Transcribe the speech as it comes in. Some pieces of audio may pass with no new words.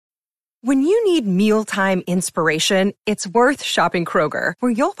When you need mealtime inspiration, it's worth shopping Kroger,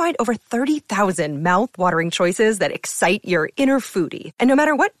 where you'll find over 30,000 mouth-watering choices that excite your inner foodie. And no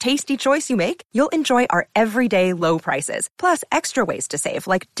matter what tasty choice you make, you'll enjoy our everyday low prices, plus extra ways to save,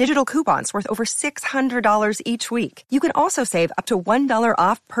 like digital coupons worth over $600 each week. You can also save up to $1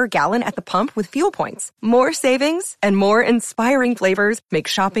 off per gallon at the pump with fuel points. More savings and more inspiring flavors make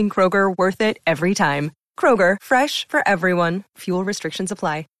shopping Kroger worth it every time. Kroger, fresh for everyone. Fuel restrictions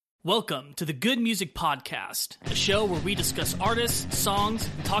apply. Welcome to the Good Music Podcast, a show where we discuss artists, songs,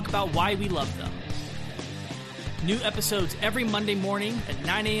 and talk about why we love them. New episodes every Monday morning at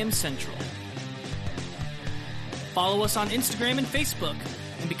 9 a.m. Central. Follow us on Instagram and Facebook,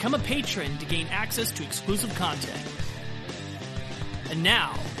 and become a patron to gain access to exclusive content. And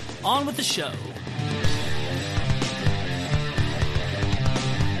now, on with the show.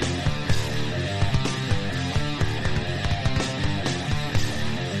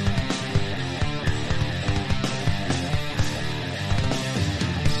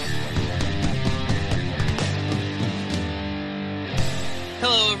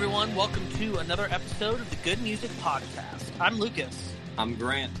 Hello, everyone. Welcome to another episode of the Good Music Podcast. I'm Lucas. I'm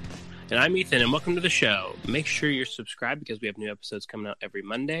Grant. And I'm Ethan, and welcome to the show. Make sure you're subscribed because we have new episodes coming out every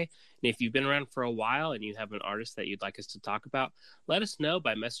Monday. And if you've been around for a while and you have an artist that you'd like us to talk about, let us know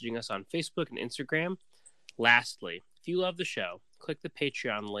by messaging us on Facebook and Instagram. Lastly, if you love the show, click the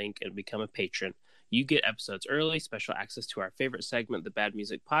Patreon link and become a patron. You get episodes early, special access to our favorite segment, the Bad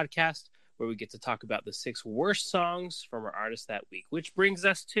Music Podcast, where we get to talk about the 6 worst songs from our artist that week. Which brings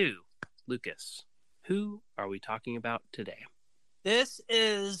us to, Lucas, who are we talking about today? This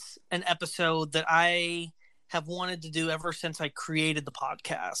is an episode that I have wanted to do ever since I created the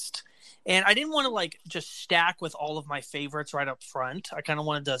podcast. And I didn't want to just stack with all of my favorites right up front. I kind of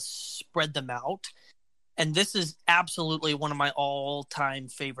wanted to spread them out. And this is absolutely one of my all-time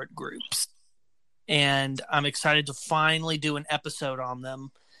favorite groups. And I'm excited to finally do an episode on them.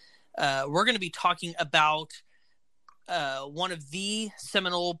 We're going to be talking about one of the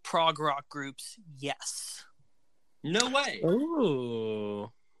seminal prog rock groups, Yes. No way.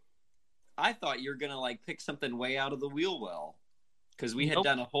 Ooh. I thought you were going to pick something way out of the wheel well. Because we had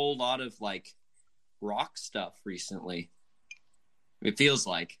done a whole lot of rock stuff recently. It feels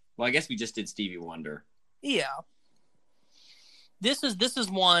like. Well, I guess we just did Stevie Wonder. Yeah. This is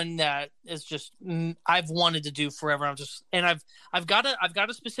one that is just I've wanted to do forever. I've got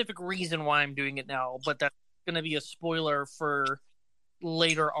a specific reason why I'm doing it now, but that's going to be a spoiler for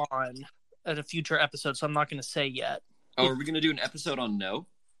later on at a future episode, so I'm not going to say yet. Oh, are we going to do an episode on No?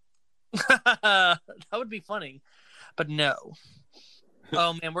 That would be funny, but no.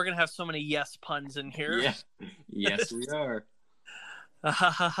 Oh man, we're going to have so many yes puns in here. Yeah. Yes, we are.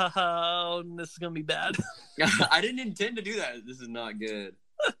 Oh, this is going to be bad. I didn't intend to do that. This is not good.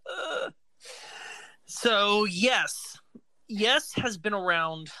 So, Yes has been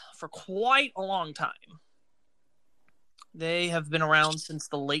around for quite a long time. They have been around since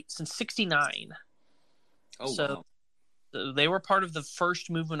 69. Oh, so, wow. They were part of the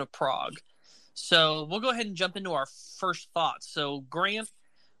first movement of prog. So we'll go ahead and jump into our first thoughts. So, Grant,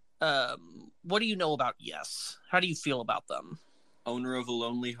 what do you know about Yes? How do you feel about them? Owner of a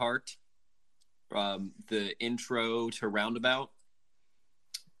Lonely Heart, the intro to Roundabout,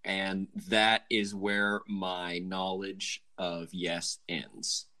 and that is where my knowledge of Yes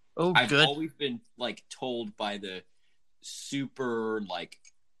ends. Oh, I've good. always been told by the super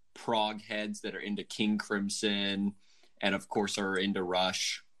prog heads that are into King Crimson and of course are into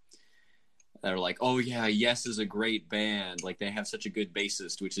Rush. They're like, oh yeah, Yes is a great band. They have such a good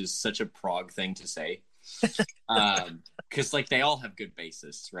bassist, which is such a prog thing to say. Because they all have good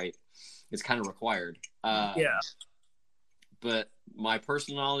bassists, right? It's kind of required. Yeah. But my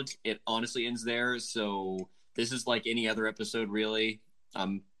personal knowledge, it honestly ends there. So this is like any other episode, really.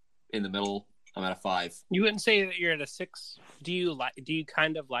 I'm in the middle. I'm at a 5. You wouldn't say that you're at a 6? Do you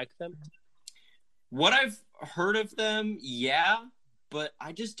kind of like them? What I've heard of them, yeah, but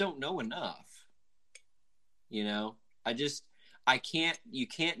I just don't know enough. You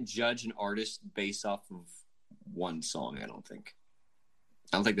can't judge an artist based off of one song, I don't think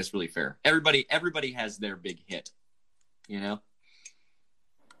that's really fair. Everybody has their big hit, Yeah.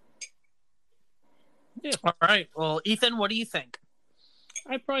 All right. Well, Ethan, what do you think?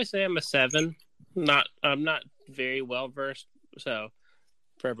 I'd probably say I'm a 7. I'm not very well versed, so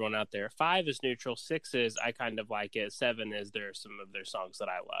for everyone out there, 5 is neutral, 6 is I kind of like it, 7 is there's some of their songs that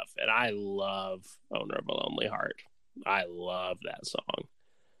I love, and I love Owner of a Lonely Heart. I love that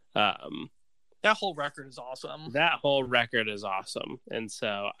song. That whole record is awesome. That whole record is awesome. And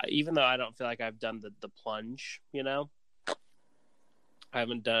so even though I don't feel like I've done the plunge, I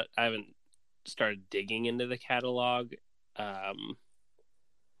haven't started digging into the catalog. I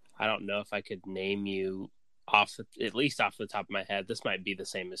don't know if I could name you at least off the top of my head. This might be the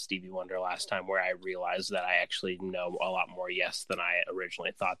same as Stevie Wonder last time, where I realized that I actually know a lot more Yes than I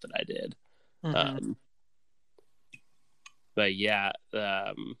originally thought that I did. Mm-hmm. But yeah,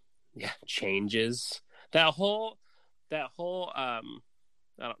 Changes. That whole I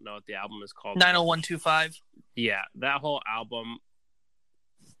don't know what the album is called. 90125. Yeah, that whole album,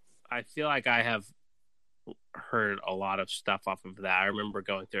 I feel like I have heard a lot of stuff off of that. I remember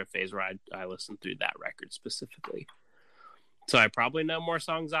going through a phase where I listened through that record specifically. So I probably know more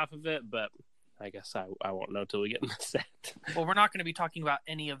songs off of it, but I guess I won't know till we get in the set. Well, we're not going to be talking about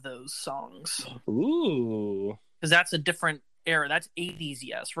any of those songs. Ooh. Because that's a different era. That's 80s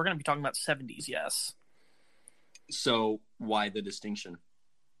Yes. We're going to be talking about 70s Yes. So why the distinction?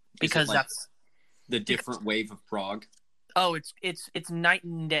 Because that's the different wave of prog. Oh, it's night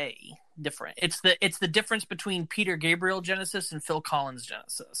and day different. It's the difference between Peter Gabriel Genesis and Phil Collins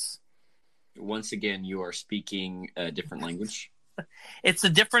Genesis. Once again, you are speaking a different language. It's the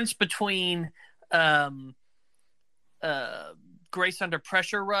difference between Grace Under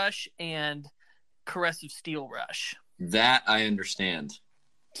Pressure Rush and Caress of Steel Rush. That I understand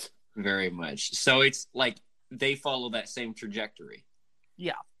very much. So it's like they follow that same trajectory.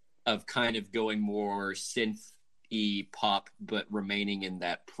 Yeah. Of kind of going more synth-y pop, but remaining in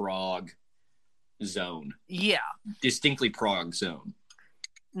that prog zone. Yeah. Distinctly prog zone.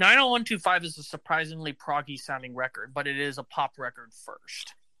 90125 is a surprisingly proggy sounding record, but it is a pop record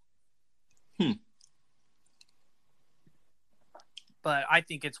first. But I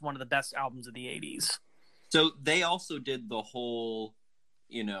think it's one of the best albums of the 80s. So they also did the whole,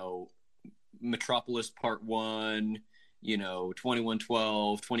 Metropolis Part 1,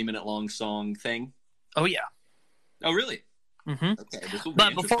 2112, 20-minute long song thing. Oh, yeah. Oh, really? Mm-hmm. Okay. This will be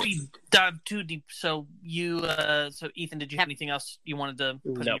but before we dive too deep, so Ethan, did you have anything else you wanted to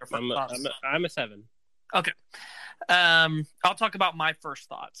put in your first thoughts? I'm a 7. Okay. I'll talk about my first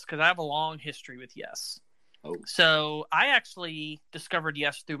thoughts because I have a long history with Yes. Oh. So I actually discovered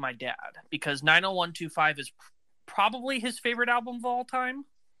Yes through my dad because 90125 is probably his favorite album of all time.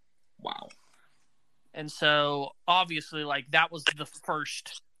 Wow. And so obviously, that was the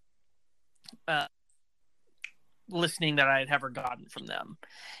first listening that I had ever gotten from them.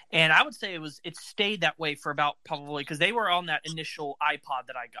 And I would say it stayed that way for about probably because they were on that initial iPod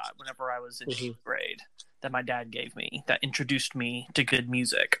that I got whenever I was in 8th grade that my dad gave me that introduced me to good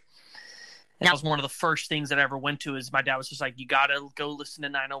music. And that was one of the first things that I ever went to is my dad was just like, you got to go listen to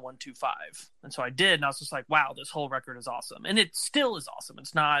 90125. And so I did. And I was just like, wow, this whole record is awesome. And it still is awesome.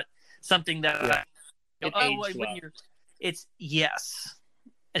 It's not something that it's Yes.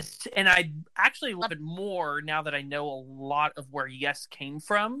 And I actually love it more now that I know a lot of where Yes came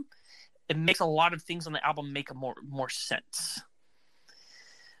from. It makes a lot of things on the album make more sense.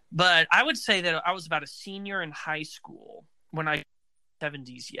 But I would say that I was about a senior in high school when I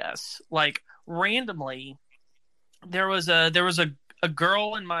 70s Yes. Randomly, there was a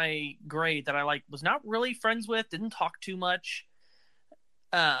girl in my grade that I was not really friends with, didn't talk too much.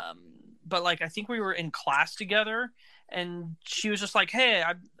 But I think we were in class together. And she was just like, hey,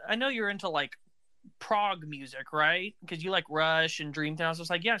 I know you're into prog music, right? Because you like Rush and Dream Theater. I was just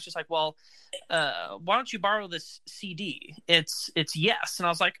like, yeah. She's like, well, why don't you borrow this CD? It's Yes. And I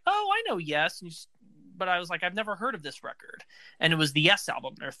was like, oh, I know Yes. But I was like, I've never heard of this record. And it was the Yes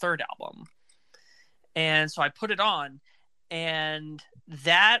album, their third album. And so I put it on. And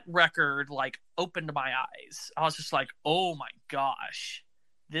that record opened my eyes. I was just like, oh my gosh,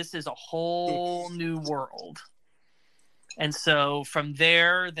 this is a whole new world. And so from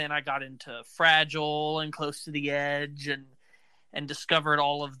there, then I got into Fragile and Close to the Edge and discovered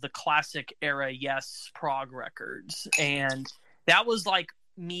all of the classic era Yes prog records. And that was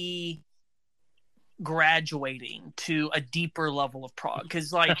me graduating to a deeper level of prog.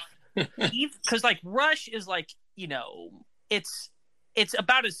 Because Rush is it's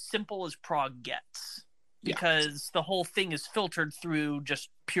about as simple as prog gets. Because the whole thing is filtered through just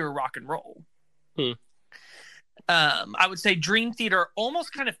pure rock and roll. I would say Dream Theater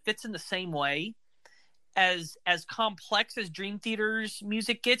almost kind of fits in the same way. As complex as Dream Theater's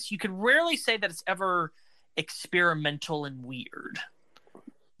music gets, you could rarely say that it's ever experimental and weird.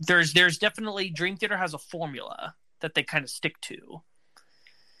 There's definitely Dream Theater has a formula that they kind of stick to.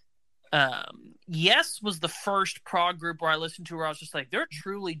 Yes was the first prog group where I listened to where I was just like, they're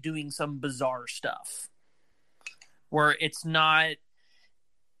truly doing some bizarre stuff. Where it's not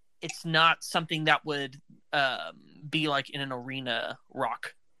something that would be in an arena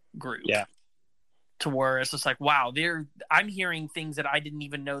rock group. Yeah. to where it's just like, wow, I'm hearing things that I didn't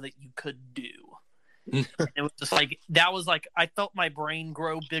even know that you could do. It was just like, that was like, I felt my brain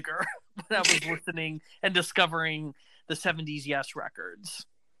grow bigger when I was listening and discovering the 70s Yes records.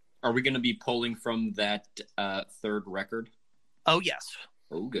 Are we going to be pulling from that third record? Oh, yes.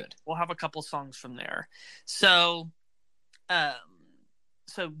 Oh, good. We'll have a couple songs from there. So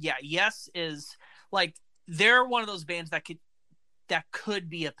yeah, Yes is like, they're one of those bands that could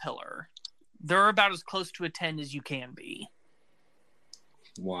be a pillar. They're about as close to a 10 as you can be.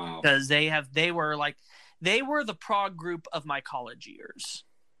 Wow. Because they were the prog group of my college years.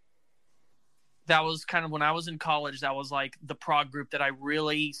 That was kind of when I was in college, that was like the prog group that I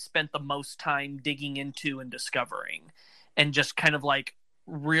really spent the most time digging into and discovering, and just kind of like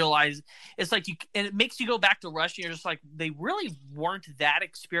realize it's like and it makes you go back to Rush, and you're just like, they really weren't that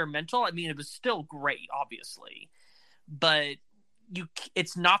experimental. I mean, it was still great, obviously, but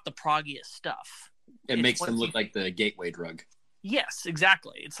it's not the proggiest stuff. It makes them look like the gateway drug. Yes,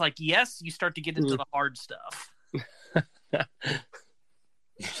 exactly. It's like, yes, you start to get into the hard stuff.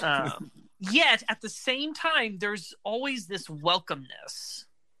 Yet, at the same time, there's always this welcomeness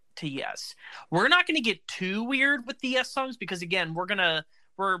to Yes. We're not going to get too weird with the Yes songs because, again,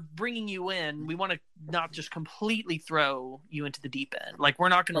 we're bringing you in. We want to not just completely throw you into the deep end. Like, we're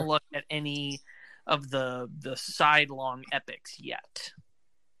not going to look at any of the sidelong epics yet.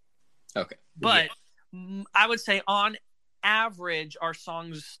 Okay. But I would say on average, our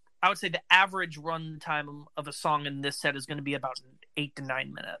songs, I would say the average run time of a song in this set is going to be about 8 to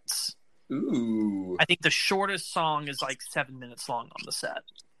 9 minutes. Ooh. I think the shortest song is like 7 minutes long on the set.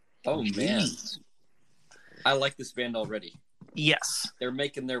 Oh, man. I like this band already. Yes. They're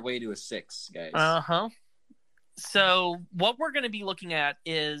making their way to a 6, guys. Uh-huh. So what we're going to be looking at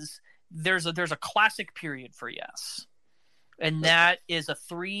is there's a classic period for Yes. And that is a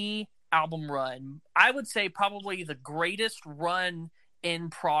 3-album run. I would say probably the greatest run in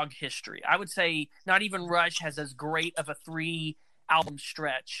prog history. I would say not even Rush has as great of a 3-album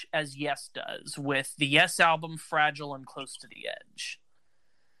stretch as Yes does, with the Yes album, Fragile, and Close to the Edge.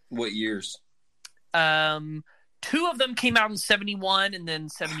 What years? 2 of them came out in 71 and then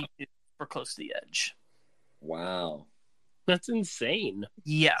 72 for Close to the Edge. Wow. That's insane.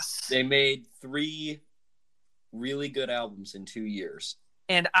 Yes. They made 3 really good albums in 2 years.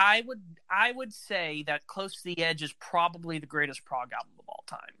 And I would say that Close to the Edge is probably the greatest prog album of all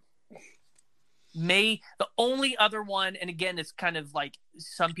time. The only other one, and again, it's kind of like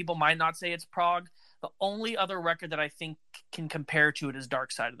some people might not say it's prog, the only other record that I think can compare to it is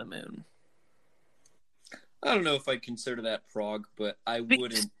Dark Side of the Moon. I don't know if I'd consider that prog, but I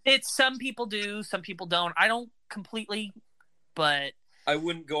wouldn't. It's some people do, some people don't. I don't completely, but I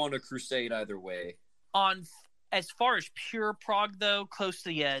wouldn't go on a crusade either way. As far as pure prog, though, Close to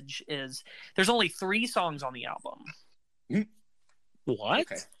the Edge there's only 3 songs on the album. What?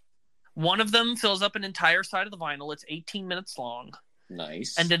 Okay. One of them fills up an entire side of the vinyl. It's 18 minutes long.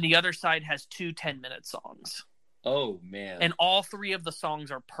 Nice. And then the other side has 2 10-minute songs. Oh, man. And all 3 of the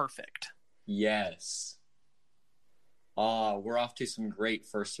songs are perfect. Yes. We're off to some great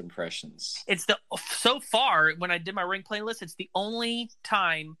first impressions. So far, when I did my ring playlist, it's the only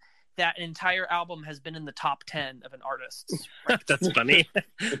time that an entire album has been in the top 10 of an artist's. That's funny.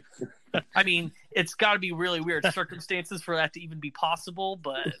 I mean, it's got to be really weird circumstances for that to even be possible,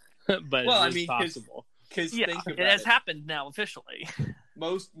 but well, it is possible. Because yeah, it has happened now officially.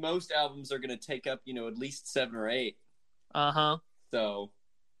 Most albums are going to take up, at least 7 or 8. Uh-huh. So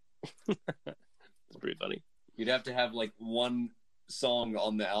it's pretty funny. You'd have to have like 1 song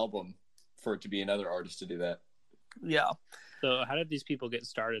on the album for it to be another artist to do that. Yeah. So how did these people get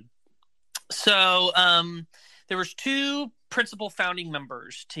started? So there was 2 principal founding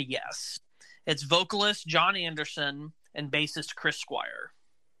members to Yes. It's vocalist John Anderson and bassist Chris Squire.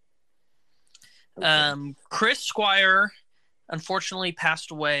 Okay. Chris Squire unfortunately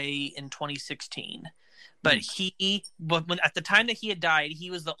passed away in 2016. But at the time that he had died,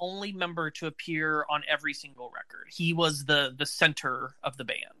 he was the only member to appear on every single record. He was the center of the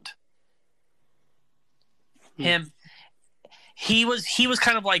band. He was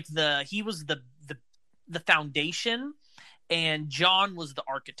kind of like the foundation, and John was the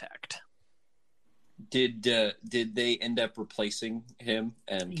architect. Did they end up replacing him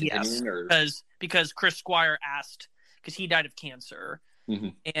and continuing? Yes, because Chris Squire asked, because he died of cancer. Mm-hmm.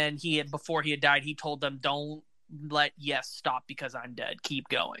 And before he had died, he told them, "Don't let Yes stop because I'm dead. Keep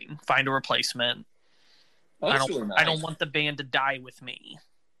going. Find a replacement. Oh, I don't want the band to die with me."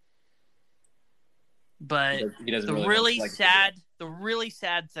 But he doesn't the really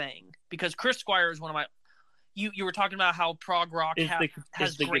sad thing, because Chris Squire is one of my. You were talking about how prog rock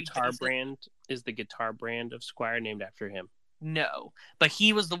has the great guitar bases. brand. is the guitar brand of Squier named after him? No, but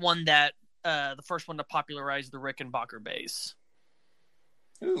he was the one that the first one to popularize the Rickenbacker bass.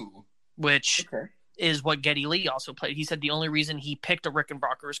 Ooh, which okay. is what Geddy Lee also played. He said the only reason he picked a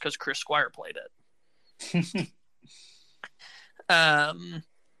Rickenbacker is because Chris Squire played it.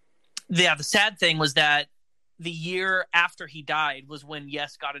 The sad thing was that the year after he died was when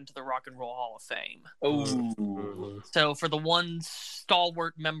Yes got into the Rock and Roll Hall of Fame. Oh, So for the one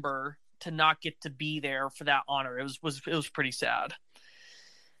stalwart member to not get to be there for that honor, it was pretty sad.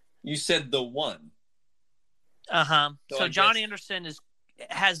 you said the one. So John Anderson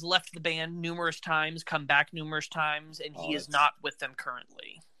has left the band numerous times, come back numererous times, and he is not with them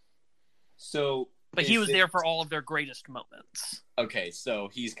currently. So, but he was there for all of their greatest moments. Okay, so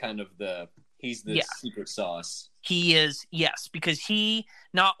he's kind of the secret sauce. He is, yes, because he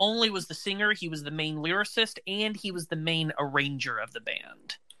not only was the singer, he was the main lyricist, and he was the main arranger of the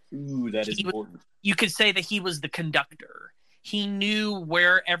band. Ooh, that is important. You could say that he was the conductor. He knew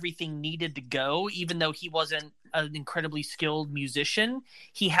where everything needed to go, even though he wasn't an incredibly skilled musician.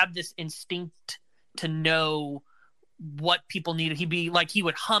 He had this instinct to know what people needed. He'd be like, he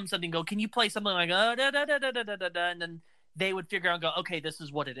would hum something, go, "Can you play something like da da da da da da da da?" And then they would figure out, and go, "Okay, this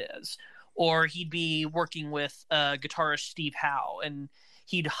is what it is." Or he'd be working with guitarist Steve Howe, and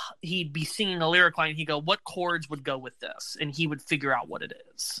he'd be singing a lyric line. And he'd go, "What chords would go with this?" And he would figure out what it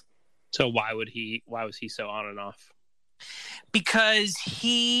is. So why was he so on and off? Because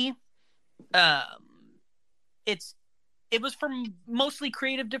he, it was from mostly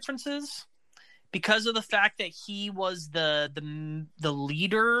creative differences. Because of the fact that he was the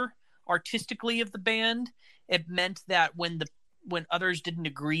leader artistically of the band, it meant that when others didn't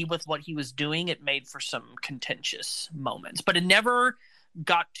agree with what he was doing, it made for some contentious moments. But it never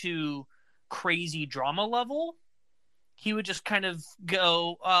got to crazy drama level. He would just kind of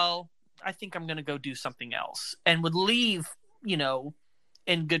go, "Oh, I think I'm going to go do something else," and would leave,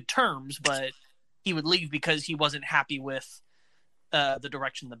 in good terms, but he would leave because he wasn't happy with the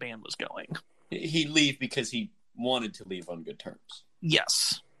direction the band was going. He'd leave because he wanted to leave on good terms.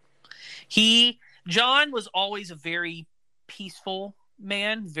 Yes. John was always a very peaceful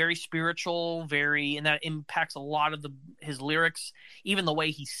man, very spiritual, and that impacts a lot of his lyrics, even the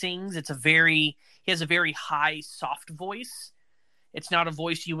way he sings. He has a very high, soft voice. It's not a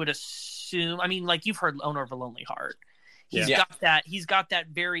voice you would assume. I mean, like, you've heard Owner of a Lonely Heart. He's got that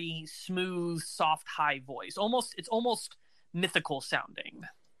very smooth, soft, high voice. It's almost mythical sounding.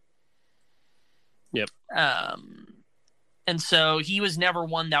 Yep. And so he was never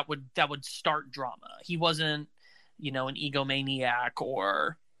one that would start drama. He wasn't, an egomaniac,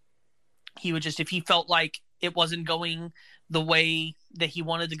 or he would just, if he felt like it wasn't going the way that he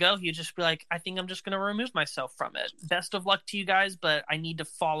wanted to go, he'd just be like, "I think I'm just going to remove myself from it. Best of luck to you guys, but I need to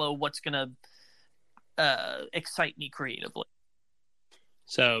follow what's going to excite me creatively."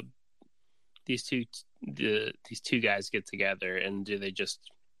 So these two guys get together, and do they just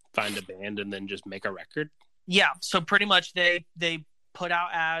find a band and then just make a record? Yeah. So pretty much they put out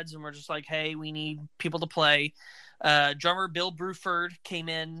ads, and we're just like, "Hey, we need people to play." Drummer Bill Bruford came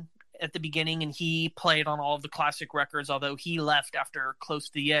in at the beginning, and he played on all of the classic records, although he left after Close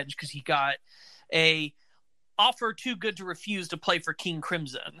to the Edge because he got a offer too good to refuse to play for King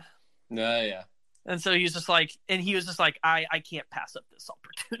Crimson. Yeah. And so he was just like, I can't pass up this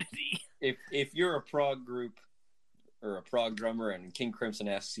opportunity. If you're a prog group or a prog drummer and King Crimson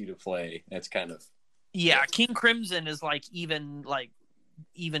asks you to play, that's kind of... Yeah, King Crimson is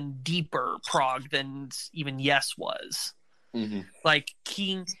even deeper prog than even Yes was. Mm-hmm. Like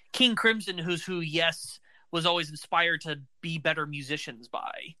King Crimson, who Yes was always inspired to be better musicians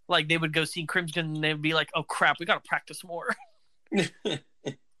by. Like, they would go see Crimson and they would be like, "Oh crap, we got to practice more."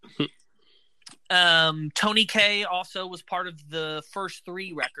 Tony Kaye also was part of the first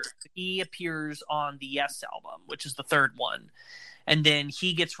 3 records. He appears on the Yes album, which is the 3rd one, and then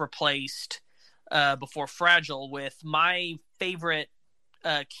he gets replaced before Fragile with my favorite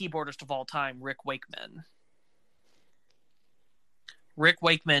keyboardist of all time, Rick Wakeman. Rick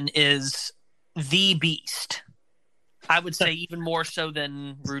Wakeman is the beast. I would say even more so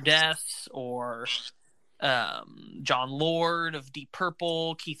than Rudess or John Lord of Deep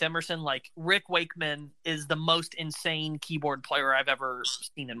Purple, Keith Emerson. Like, Rick Wakeman is the most insane keyboard player I've ever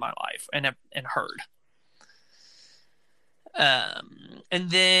seen in my life and heard.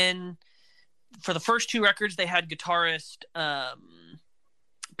 And then for the first 2 records, they had guitarist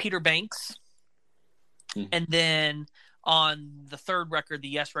Peter Banks. Mm-hmm. And then on the 3rd record, the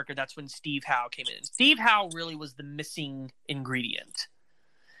Yes record, that's when Steve Howe came in. Steve Howe really was the missing ingredient,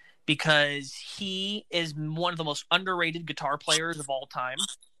 because he is one of the most underrated guitar players of all time.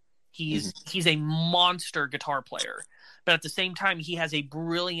 He's a monster guitar player, but at the same time, he has a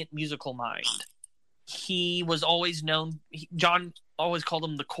brilliant musical mind. He was always known. John always called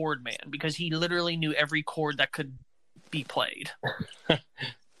him the chord man because he literally knew every chord that could be played.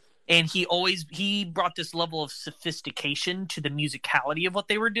 And he brought this level of sophistication to the musicality of what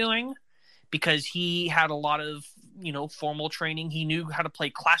they were doing because he had a lot of, formal training. He knew how to play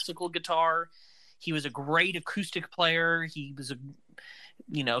classical guitar. He was a great acoustic player. He was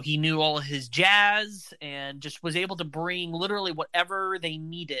he knew all of his jazz and just was able to bring literally whatever they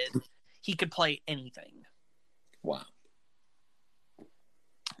needed. He could play anything. Wow.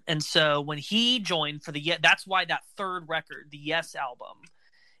 And so when he joined for that's why that third record, the Yes album,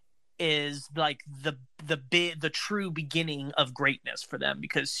 is like the true beginning of greatness for them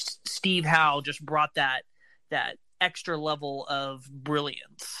because Steve Howe just brought that extra level of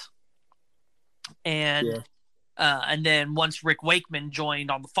brilliance. And then once Rick Wakeman joined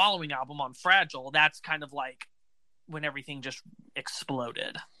on the following album on Fragile, that's kind of like when everything just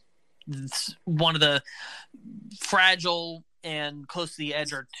exploded. It's one of the Fragile and Close to the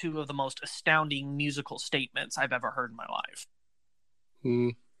Edge are two of the most astounding musical statements I've ever heard in my life.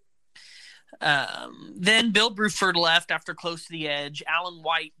 Then Bill Bruford left after Close to the Edge. Alan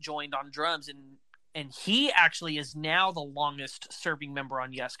White joined on drums, and he actually is now the longest serving member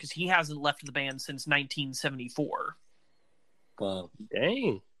on Yes because he hasn't left the band since 1974. Wow.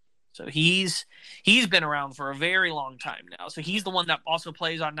 Dang. So he's been around for a very long time now. So he's the one that also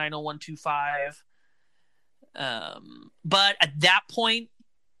plays on 90125. But at that point,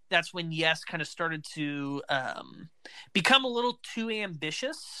 that's when Yes kind of started to become a little too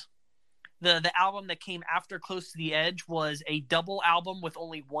ambitious. The album that came after Close to the Edge was a double album with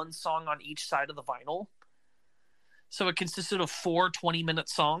only one song on each side of the vinyl. So it consisted of 4 20-minute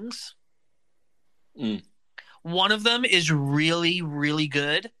songs. One of them is really, really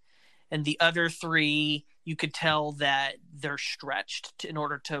good. And the other 3, you could tell that they're stretched in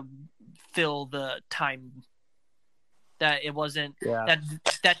order to fill the time. That it wasn't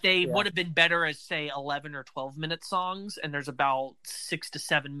that they would have been better as say 11 or 12-minute songs, and there's about 6 to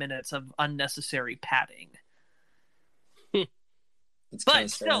 7 minutes of unnecessary padding.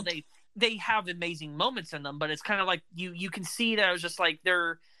 But still, they have amazing moments in them. But it's kind of like you can see that it was just like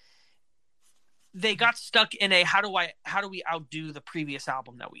they got stuck in a how do we outdo the previous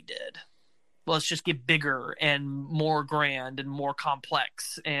album that we did? Well, let's just get bigger and more grand and more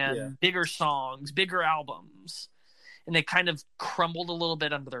complex and bigger songs, bigger albums. And they kind of crumbled a little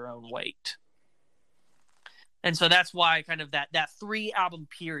bit under their own weight. And so that's why kind of that 3-album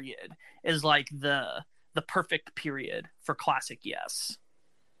period is like the perfect period for classic Yes.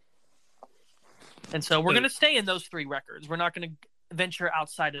 And so we're going to stay in those 3 records. We're not going to venture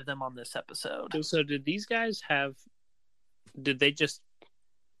outside of them on this episode. So did these guys how did they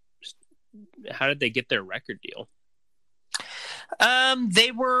get their record deal?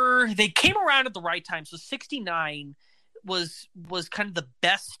 They came around at the right time. So 69 was kind of the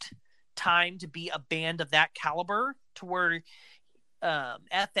best time to be a band of that caliber, to where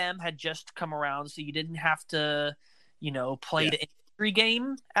FM had just come around, so you didn't have to play the industry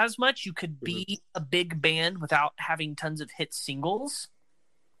game as much. You could be a big band without having tons of hit singles.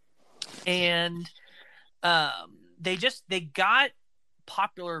 And they got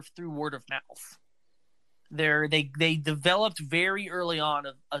popular through word of mouth. They developed very early on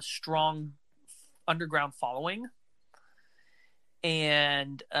a strong underground following,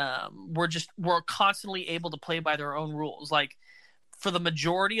 and were constantly able to play by their own rules. Like for the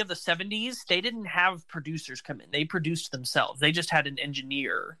majority of the 70s, they didn't have producers come in; they produced themselves. They just had an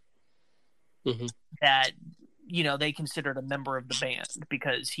engineer that they considered a member of the band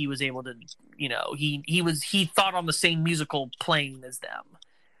because he was able to he thought on the same musical plane as them.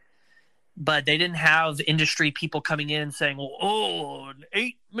 But they didn't have industry people coming in and saying, well, an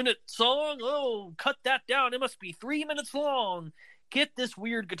 8-minute song. Oh, cut that down. It must be 3 minutes long. Get this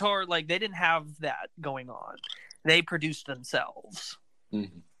weird guitar. Like, they didn't have that going on. They produced themselves.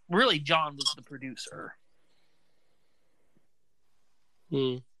 Really, John was the producer.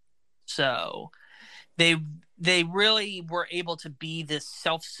 So they really were able to be this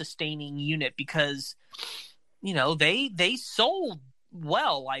self-sustaining unit because, they sold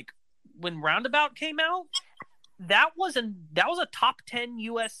well. Like, when Roundabout came out, that was a top 10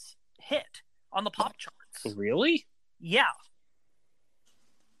 U.S. hit on the pop charts. Really? Yeah.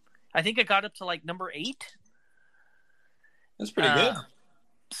 I think it got up to like number 8. That's pretty good.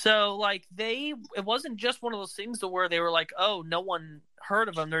 So like it wasn't just one of those things to where they were like, oh, no one heard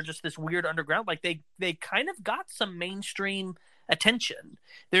of them. They're just this weird underground. Like they kind of got some mainstream attention.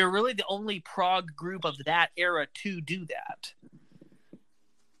 They're really the only prog group of that era to do that.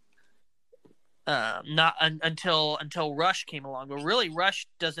 Until Rush came along. But really, Rush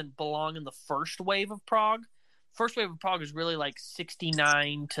doesn't belong in the first wave of prog. First wave of prog is really like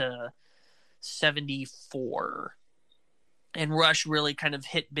 69 to 74. And Rush really kind of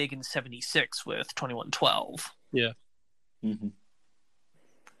hit big in 76 with 2112. Yeah. Mm-hmm.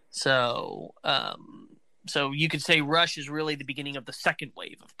 So you could say Rush is really the beginning of the second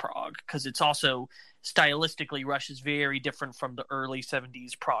wave of prog, because it's also stylistically, Rush is very different from the early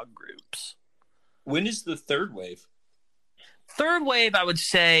 70s prog groups. When is the third wave? Third wave, I would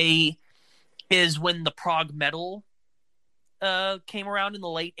say, is when the prog metal came around in the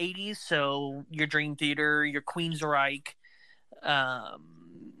late 80s. So your Dream Theater, your Queensryche,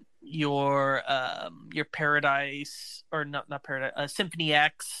 your Paradise, or not Paradise, Symphony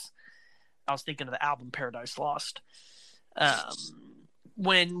X. I was thinking of the album Paradise Lost.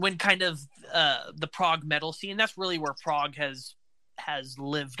 When kind of the prog metal scene, that's really where prog has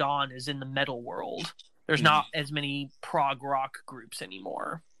lived on, is in the metal world. There's not as many prog rock groups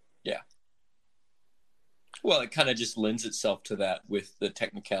anymore. Yeah. Well, it kind of just lends itself to that with the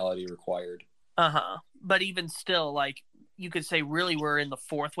technicality required. But even still, like, you could say really we're in the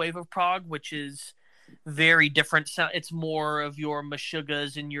fourth wave of prog, which is very different. It's more of your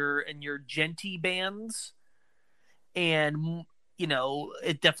Meshuggahs and your Genty bands, and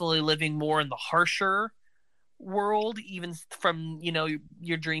it definitely living more in the harsher world, even from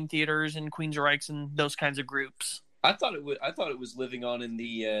your Dream Theaters and Queensryches and those kinds of groups. I thought it was living on in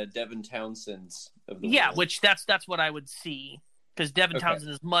the Devin Townsends of the world. Which that's what I would see, because Devin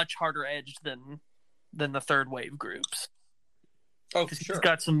Townsend is much harder edged than the third wave groups. Oh, for sure.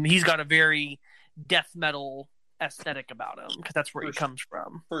 He's got a very death metal aesthetic about him, because that's where he comes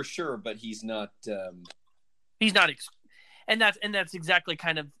from. For sure, but he's not. He's not, and that's exactly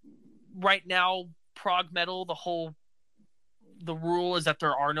kind of right now. Prog metal, the rule is that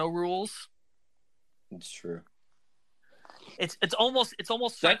there are no rules. It's true. It's almost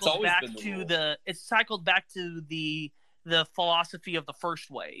cycled back to the philosophy of the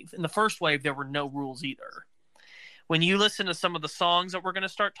first wave. In the first wave, there were no rules either. When you listen to some of the songs that we're going to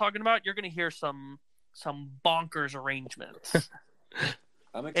start talking about, you're going to hear some bonkers arrangements.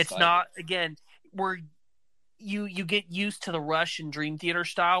 I'm excited. It's not, again, where you get used to the Rush and Dream Theater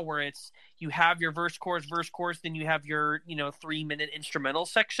style, where it's you have your verse chorus, then you have your 3-minute instrumental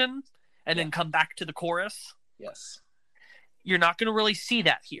section, and then come back to the chorus. Yes. You're not going to really see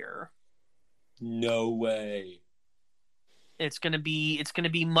that here. No way. It's going to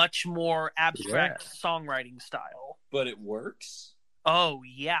be much more abstract songwriting style. But it works? Oh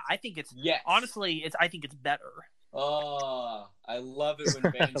yeah, I think it's honestly I think it's better. Oh, I love it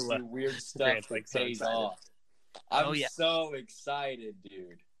when bands do weird stuff that pays off. I'm so excited,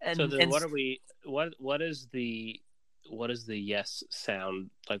 dude. So then what is the Yes sound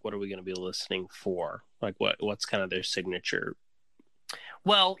like? What are we going to be listening for? Like what's kind of their signature?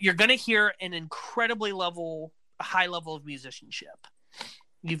 Well, you're going to hear an incredibly high level of musicianship.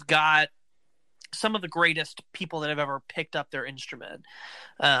 You've got some of the greatest people that have ever picked up their instrument.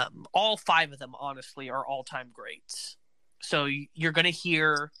 All 5 of them, honestly, are all-time greats. So you're going to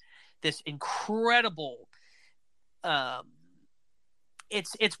hear this incredible.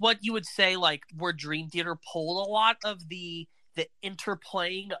 It's what you would say, like, where Dream Theater pulled a lot of the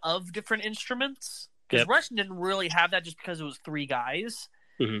interplaying of different instruments. Because Rush didn't really have that just because it was 3 guys.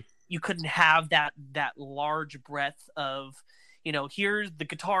 Mm-hmm. You couldn't have that large breadth of, here's the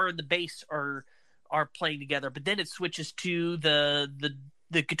guitar and the bass are playing together, but then it switches to the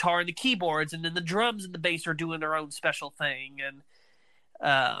guitar and the keyboards, and then the drums and the bass are doing their own special thing, and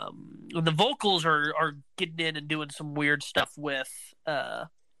the vocals are getting in and doing some weird stuff with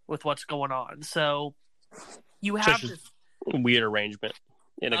what's going on. So you have this weird arrangement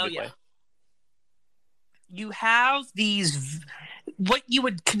in a good way. You have these, what you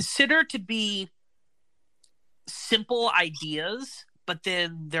would consider to be simple ideas, but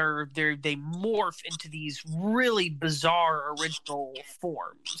then they morph into these really bizarre original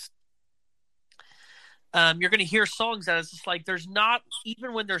forms. You're going to hear songs that it's just like, there's not,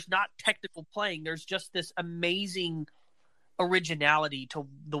 even when there's not technical playing, there's just this amazing originality to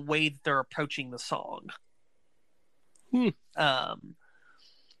the way that they're approaching the song.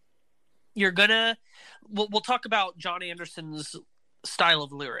 You're gonna, we'll talk about John Anderson's style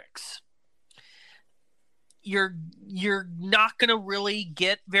of lyrics. You're not gonna really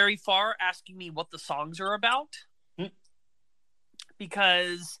get very far asking me what the songs are about,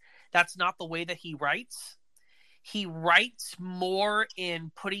 because that's not the way that he writes. He writes more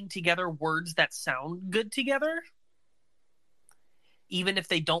in putting together words that sound good together, even if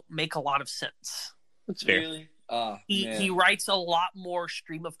they don't make a lot of sense. That's fair. Really? He writes a lot more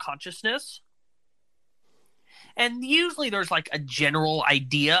stream of consciousness. And usually there's like a general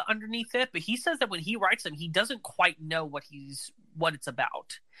idea underneath it, but he says that when he writes them, he doesn't quite know what it's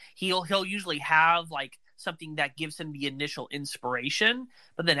about. He'll usually have like something that gives him the initial inspiration,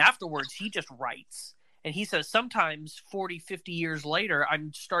 but then afterwards he just writes. And he says sometimes 40, 50 years later,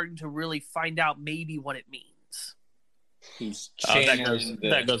 I'm starting to really find out maybe what it means. He's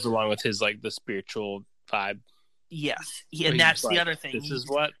that goes along with his like the spiritual vibe. Yes, and that's the other thing. This is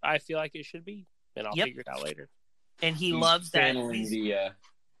what I feel like it should be, and I'll figure it out later. And he's loves that. The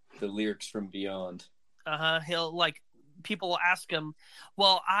lyrics from Beyond. He'll like people will ask him,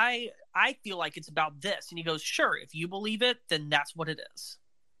 "Well, I feel like it's about this," and he goes, "Sure, if you believe it, then that's what it is."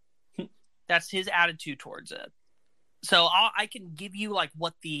 That's his attitude towards it. So I can give you like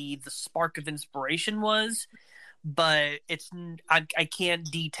what the spark of inspiration was, but I can't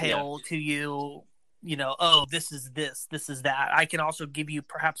detail to you. You know, oh, this is this is that. I can also give you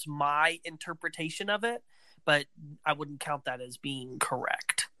perhaps my interpretation of it, but I wouldn't count that as being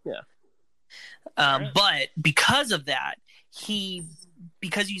correct. Yeah. But because of that,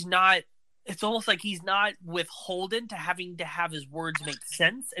 because he's not, it's almost like he's not withholden to having to have his words make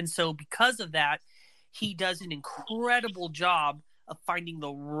sense. And so because of that, he does an incredible job of finding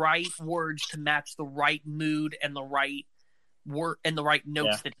the right words to match the right mood and the right word and the right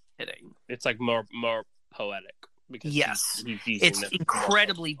notes that he's hitting. It's like more poetic. Because yes, it's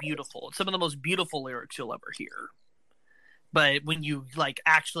incredibly beautiful. It's some of the most beautiful lyrics you'll ever hear. But when you like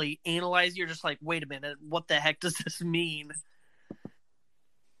actually analyze, you're just like, wait a minute, what the heck does this mean?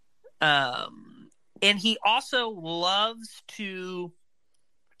 And he also loves to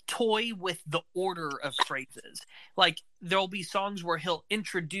toy with the order of phrases. Like there'll be songs where he'll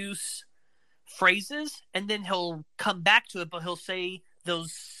introduce phrases and then he'll come back to it, but he'll say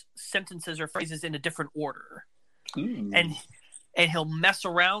those sentences or phrases in a different order. Ooh. And he'll mess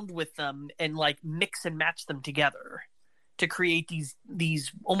around with them and like mix and match them together to create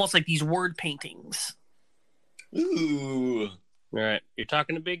these almost like these word paintings. Ooh. All right. You're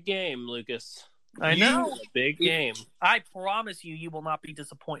talking a big game, Lucas. I know. A big game. I promise you will not be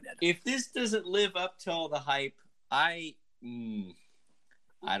disappointed. If this doesn't live up to all the hype, I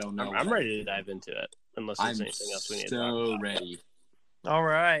don't know. I'm ready to dive into it. Unless there's anything else we need to talk about. Ready. All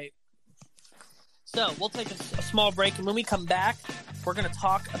right. So we'll take a small break, and when we come back, we're going to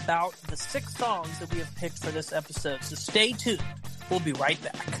talk about the 6 songs that we have picked for this episode. So stay tuned. We'll be right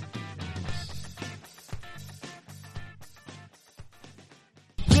back.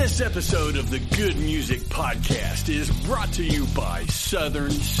 This episode of the Good Music Podcast is brought to you by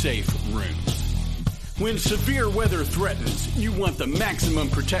Southern Safe Rooms. When severe weather threatens, you want the maximum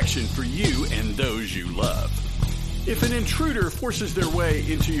protection for you and those you love. If an intruder forces their way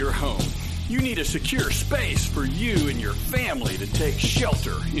into your home, you need a secure space for you and your family to take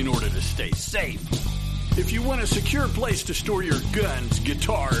shelter in order to stay safe. If you want a secure place to store your guns,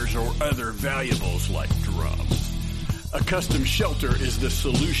 guitars, or other valuables like drums, a custom shelter is the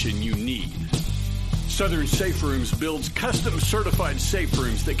solution you need. Southern Safe Rooms builds custom certified safe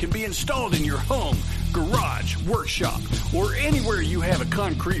rooms that can be installed in your home, garage, workshop, or anywhere you have a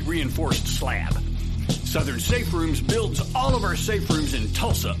concrete reinforced slab. Southern Safe Rooms builds all of our safe rooms in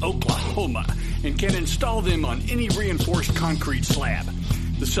Tulsa, Oklahoma, and can install them on any reinforced concrete slab.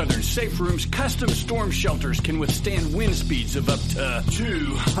 The Southern Safe Rooms custom storm shelters can withstand wind speeds of up to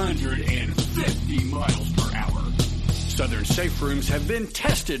 250 miles per hour. Southern Safe Rooms have been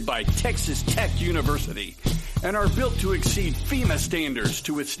tested by Texas Tech University and are built to exceed FEMA standards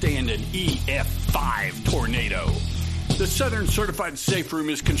to withstand an EF5 tornado. The Southern Certified Safe Room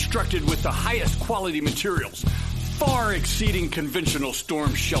is constructed with the highest quality materials, far exceeding conventional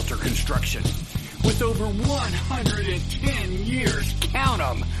storm shelter construction. With over 110 years, count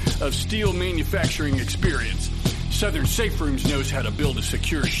 'em, of steel manufacturing experience, Southern Safe Rooms knows how to build a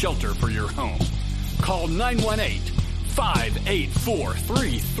secure shelter for your home. Call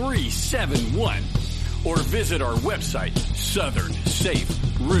 918-584-3371 or visit our website,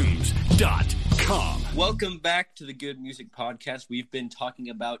 southernsaferooms.com. Welcome back to the Good Music Podcast. We've been talking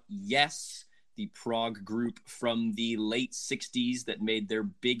about Yes, the prog group from the late 60s that made their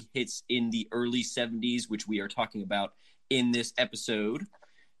big hits in the early 70s, which we are talking about in this episode.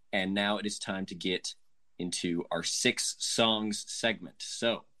 And now it is time to get into our 6 songs segment.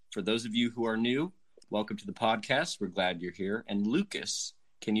 So for those of you who are new, welcome to the podcast. We're glad you're here. And Lucas,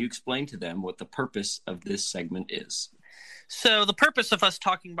 can you explain to them what the purpose of this segment is? So the purpose of us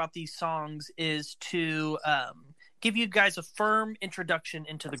talking about these songs is to give you guys a firm introduction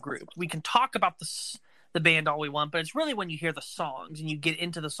into the group. We can talk about the band all we want, but it's really when you hear the songs and you get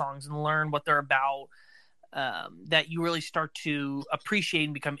into the songs and learn what they're about that you really start to appreciate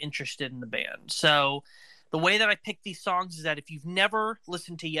and become interested in the band. So The way that I pick these songs is that if you've never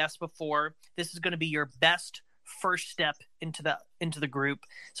listened to Yes before, this is going to be your best first step into the group.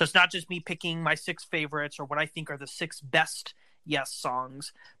 So it's not just me picking my 6 favorites or what I think are the 6 best Yes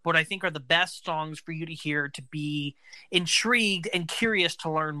songs, but what I think are the best songs for you to hear to be intrigued and curious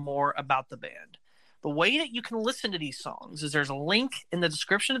to learn more about the band. The way that you can listen to these songs is there's a link in the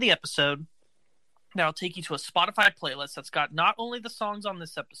description of the episode that'll take you to a Spotify playlist that's got not only the songs on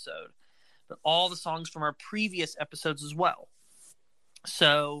this episode, but all the songs from our previous episodes as well.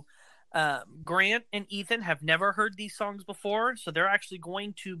 So Grant and Ethan have never heard these songs before, so they're actually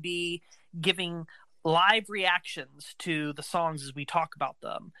going to be giving live reactions to the songs as we talk about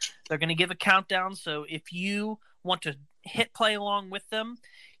them. They're going to give a countdown, so if you want to hit play along with them,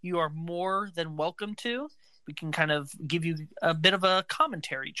 you are more than welcome to. We can kind of give you a bit of a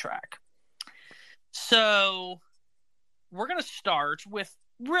commentary track. So we're going to start with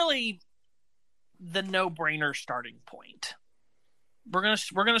really the no-brainer starting point. We're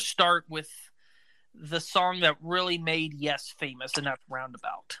gonna start with the song that really made Yes famous, and that's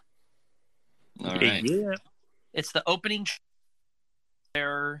Roundabout. All right. Yeah. It's the opening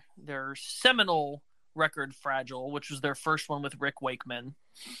their seminal record, Fragile, which was their first one with Rick Wakeman.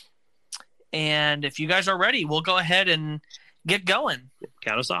 And if you guys are ready, we'll go ahead and get going.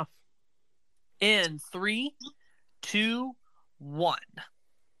 Count us off. In 3, 2, 1.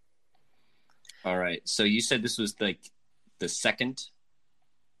 All right. So you said this was like the second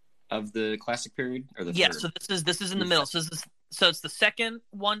of the classic period, or the third? So this is in the middle. So it's the second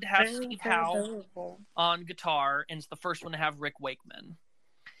one to have Steve Howe on guitar, and it's the first one to have Rick Wakeman.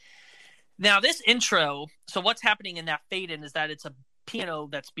 Now this intro, so what's happening in that fade in is that it's a piano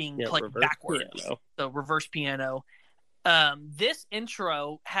that's being played backwards. Piano. So reverse piano. This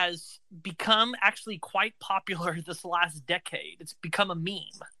intro has become actually quite popular this last decade. It's become a meme.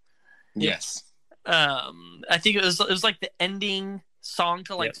 Yes. I think it was like the ending song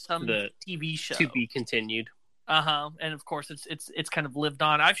to like some TV show. To be continued. And of course it's kind of lived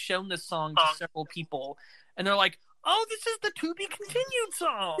on. I've shown this song to several people, and they're like, "Oh, this is the To Be Continued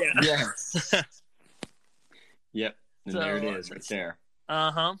song." Yeah. Yes. Yep. And there it is, right there.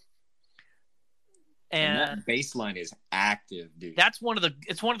 And that bass line is active, dude. It's one of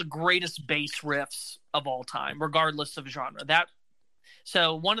the greatest bass riffs of all time, regardless of genre.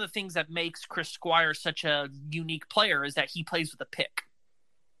 So one of the things that makes Chris Squire such a unique player is that he plays with a pick.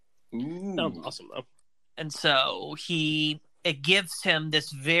 Ooh. Sounds awesome, though. And so it gives him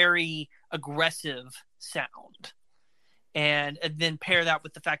this very aggressive sound. And then pair that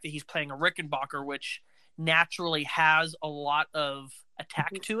with the fact that he's playing a Rickenbacker, which naturally has a lot of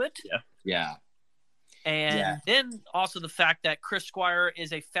attack to it. Yeah. And then also the fact that Chris Squire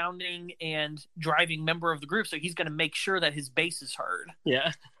is a founding and driving member of the group, so he's going to make sure that his bass is heard.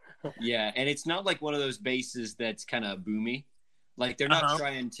 Yeah. Yeah, and it's not like one of those basses that's kind of boomy. Like they're not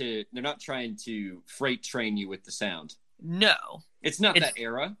trying to freight train you with the sound. No. It's not that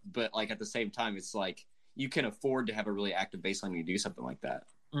era, but like at the same time it's like you can afford to have a really active bass line when you do something like that.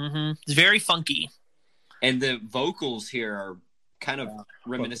 Mm-hmm. It's very funky. And the vocals here are kind of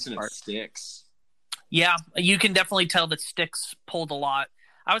reminiscent of Styx. Yeah, you can definitely tell that Styx pulled a lot.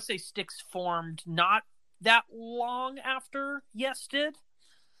 I would say Styx formed not that long after Yes did.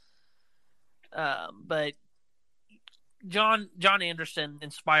 But John Anderson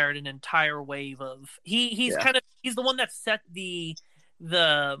inspired an entire wave of he's the one that set the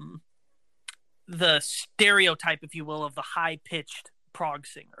stereotype, if you will, of the high-pitched prog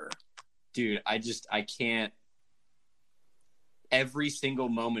singer. Dude, I can't. Every single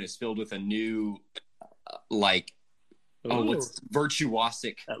moment is filled with a new what's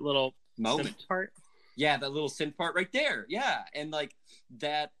virtuosic that little moment synth part. Yeah, that little synth part right there. Yeah, and like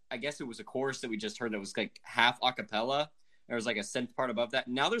that, I guess it was a chorus that we just heard that was like half a cappella. There was like a synth part above that.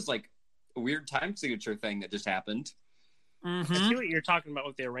 Now there's like a weird time signature thing that just happened. Mm-hmm. I see what you're talking about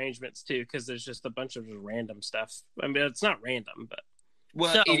with the arrangements too, because there's just a bunch of random stuff. I mean, it's not random, but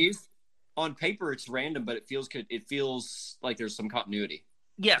it is on paper. It's random, but it feels good. It feels like there's some continuity.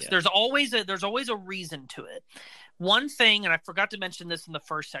 Yes, there's always a reason to it. One thing, and I forgot to mention this in the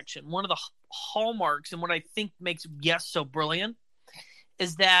first section, one of the hallmarks and what I think makes Yes so brilliant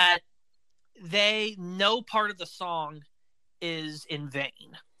is that no part of the song is in vain.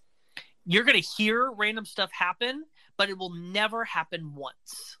 You're going to hear random stuff happen, but it will never happen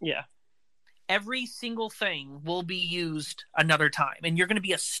once. Yeah. Every single thing will be used another time. And you're going to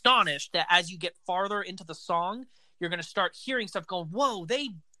be astonished that as you get farther into the song, you're going to start hearing stuff going, whoa, they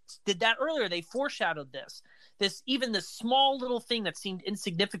did that earlier. They foreshadowed this. Even this small little thing that seemed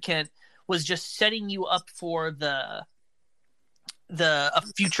insignificant was just setting you up for a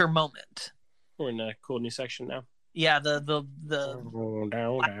future moment. We're in the cool new section now. Yeah, the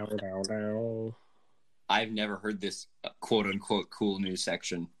Down. I've never heard this quote unquote cool new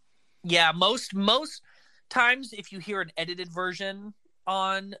section. yeah, most times if you hear an edited version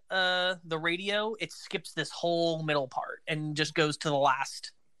on the radio, it skips this whole middle part and just goes to the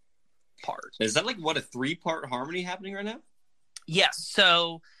last part. Is that like what, a 3-part harmony happening right now? Yes,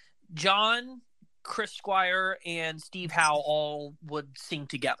 so John, Chris Squire, and Steve Howe all would sing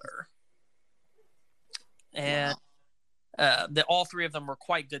together. And all three of them were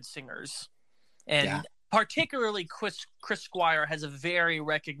quite good singers. And particularly Chris Squire has a very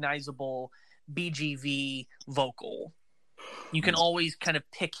recognizable BGV vocal. You can always kind of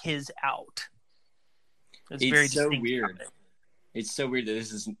pick his out. It's very so distinct weird. sounding. It's so weird that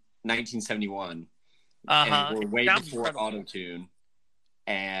this is 1971. Uh-huh. And we're way Sounds before incredible. auto-tune.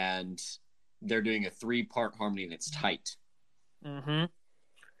 And they're doing a 3-part harmony and it's tight. Mm-hmm.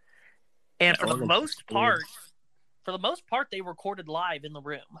 And for the most part, they recorded live in the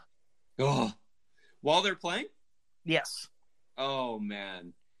room. Oh, while they're playing? Yes. Oh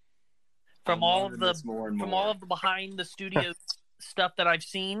man. From all of the behind the studio stuff that I've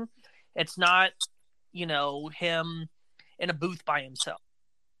seen, it's not, him in a booth by himself.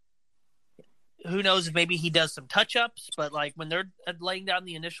 Who knows if maybe he does some touch-ups, but like when they're laying down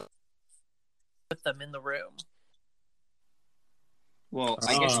the initial with them in the room. Well,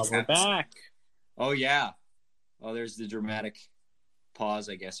 I guess we're back. Oh yeah. Oh, there's the dramatic pause,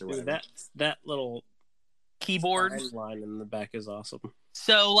 I guess, or whatever. Dude, that little keyboard line in the back is awesome.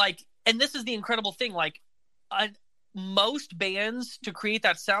 So and this is the incredible thing, most bands, to create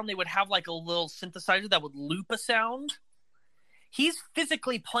that sound, they would have like a little synthesizer that would loop a sound. He's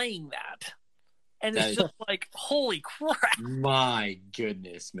physically playing that. And it's just like, holy crap. My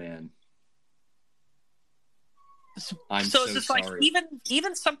goodness, man. I'm so so it's just sorry. like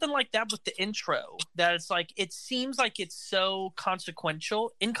even something like that with the intro, that it's like it seems like it's so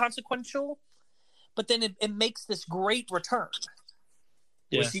inconsequential, but then it makes this great return.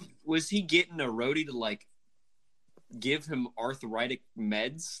 Yeah. Was he getting a roadie to like give him arthritic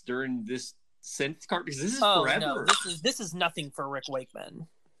meds during this synth card? Because this is forever. No, this is nothing for Rick Wakeman.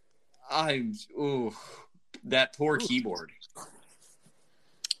 That poor keyboard.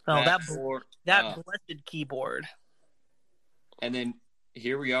 Oh, that blessed keyboard. And then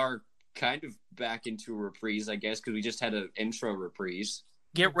here we are, kind of back into a reprise, I guess, because we just had an intro reprise.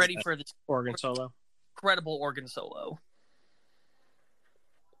 Get ready for this organ solo. Incredible organ solo.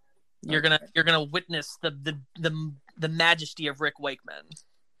 You're gonna witness the majesty of Rick Wakeman.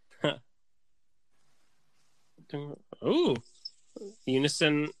 Ooh,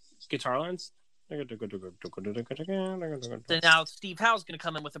 unison guitar lines. So now Steve Howe's going to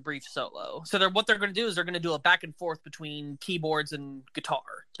come in with a brief solo. So what they're going to do is they're going to do a back and forth between keyboards and guitar.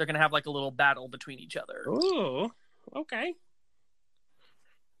 They're going to have like a little battle between each other. Ooh, okay.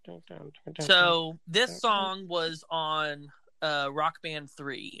 So this song was on Rock Band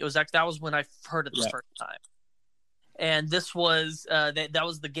 3. That was when I heard it the first time. And this was that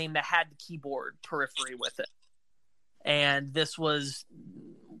was the game that had the keyboard periphery with it. And this was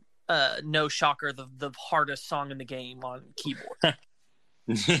no shocker, the hardest song in the game on keyboard.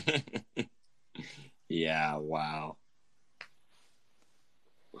 Yeah, wow.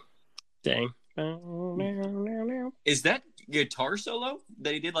 Dang. Is that guitar solo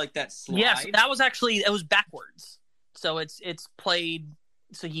that he did, like that slide? Yes, that was it was backwards. So it's played,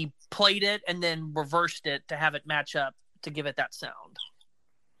 so he played it and then reversed it to have it match up to give it that sound.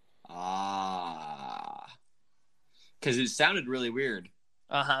 Because it sounded really weird.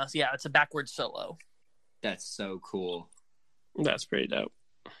 Uh-huh. Yeah, it's a backwards solo. That's so cool. That's pretty dope.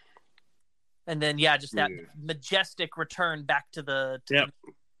 And then, just that majestic return back to the...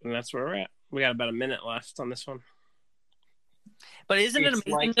 And that's where we're at. We got about a minute left on this one. But isn't it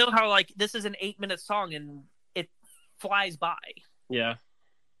amazing, though, how, this is an 8-minute song and it flies by? Yeah.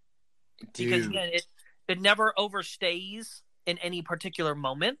 Because, it never overstays in any particular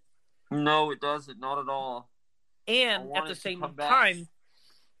moment. No, it doesn't. Not at all. And at the same time,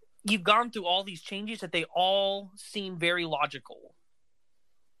 you've gone through all these changes that they all seem very logical.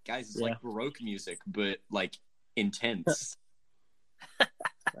 Guys, it's like Baroque music, but intense.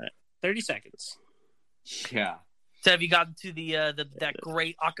 30 seconds. Yeah. So have you gotten to that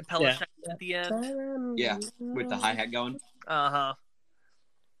great acapella section at the end? Yeah, with the hi-hat going. Uh-huh.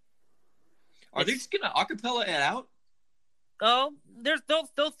 Are they just gonna acapella it out? Oh,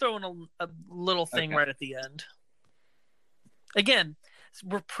 they'll throw in a little thing right at the end. Again,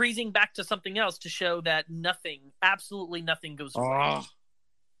 we're reprising back to something else to show that absolutely nothing goes wrong.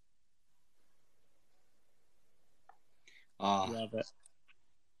 Love it.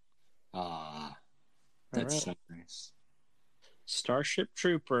 Ah, that's right. so nice. Starship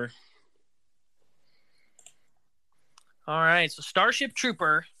Trooper. All right, so Starship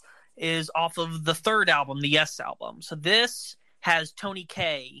Trooper is off of the third album, the Yes album. So this has Tony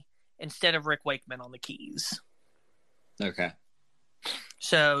Kaye instead of Rick Wakeman on the keys. Okay.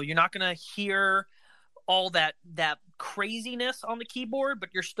 So you're not going to hear all that craziness on the keyboard, but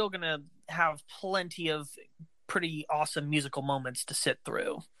you're still going to have plenty of pretty awesome musical moments to sit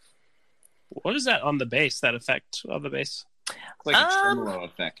through. What is that on the bass? That effect on the bass? It's like a tremolo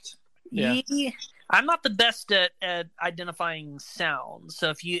effect. Yeah. I'm not the best at identifying sounds.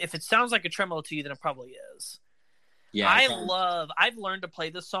 So if it sounds like a tremolo to you, then it probably is. Yeah, I've learned to play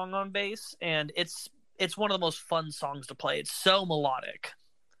this song on bass, and it's one of the most fun songs to play. It's so melodic.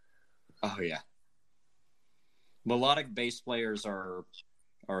 Oh yeah. Melodic bass players are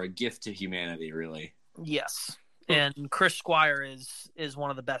a gift to humanity, really. Yes. And Chris Squire is one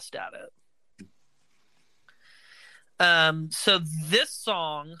of the best at it. So this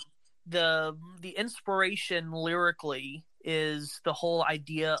song, the inspiration lyrically is the whole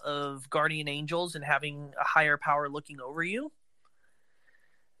idea of guardian angels and having a higher power looking over you.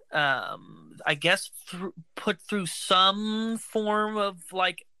 I guess put through some form of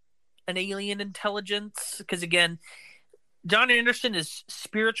like an alien intelligence, because again, John Anderson is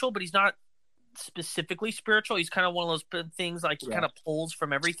spiritual, but he's not specifically spiritual. He's kind of one of those things like he kind of pulls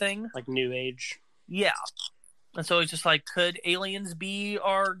from everything, like New Age. Yeah. And so it's just like, could aliens be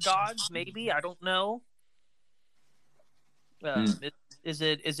our gods? Maybe, I don't know. Is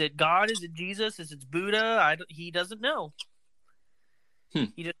it God? Is it Jesus? Is it Buddha? He doesn't know.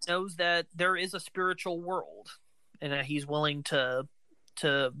 He just knows that there is a spiritual world, and that he's willing to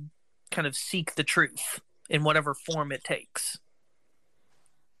kind of seek the truth in whatever form it takes.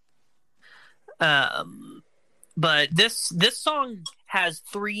 But this song has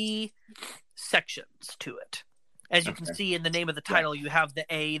 3 sections to it. As you can see in the name of the title, you have the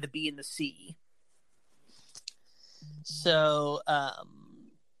A, the B, and the C. So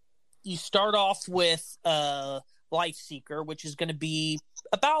you start off with Life Seeker, which is going to be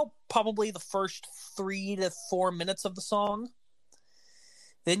about probably the first 3 to 4 minutes of the song.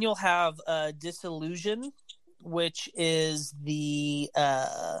 Then you'll have Disillusion, which is the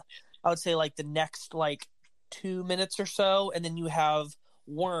I would say like the next like 2 minutes or so, and then you have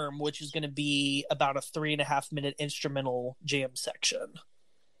Worm, which is going to be about a 3.5 minute instrumental jam section.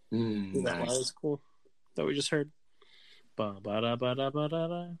 That was cool. That we just heard.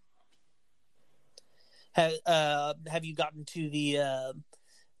 Ba-ba-da-ba-da-ba-da-da. Have you gotten to the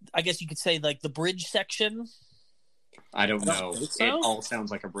I guess you could say like the bridge section? I don't know. So? It all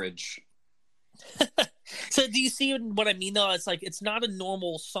sounds like a bridge. So do you see what I mean though? It's like it's not a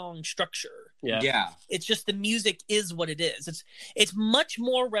normal song structure. Yeah. It's just the music is what it is. It's much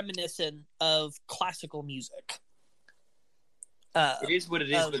more reminiscent of classical music. It is what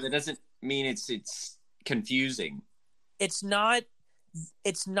it is, but that doesn't mean it's confusing. It's not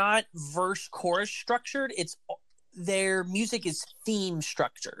verse chorus structured. Their music is theme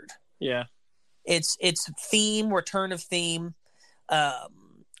structured. Yeah. It's theme, return of theme.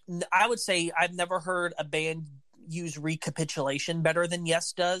 I would say I've never heard a band use recapitulation better than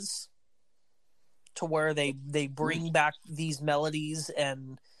Yes does, to where they bring back these melodies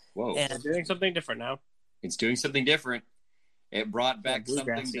and it's doing something different now. It's doing something different. It brought back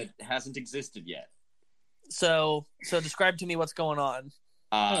something that hasn't existed yet. So describe to me what's going on.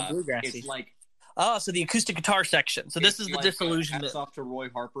 Bluegrassy. It's like so the acoustic guitar section. So this is the Disillusionment. Hats off to Roy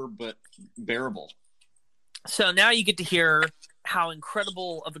Harper, but bearable. So now you get to hear how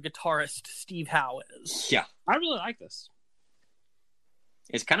incredible of a guitarist Steve Howe is. Yeah. I really like this.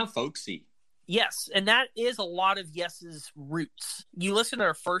 It's kind of folksy. Yes, and that is a lot of Yes's roots. You listen to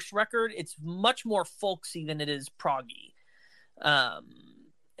their first record, it's much more folksy than it is proggy.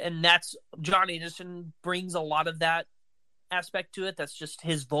 And that's John Anderson brings a lot of that aspect to it. That's just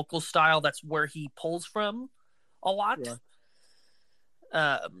his vocal style. That's where he pulls from a lot.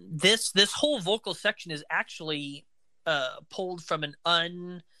 Yeah. This whole vocal section is actually pulled from an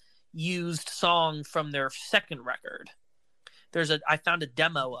unused song from their second record. I found a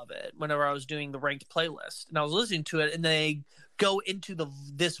demo of it whenever I was doing the ranked playlist, and I was listening to it, and they go into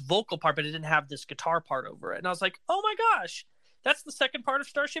this vocal part, but it didn't have this guitar part over it. And I was like, oh my gosh, that's the second part of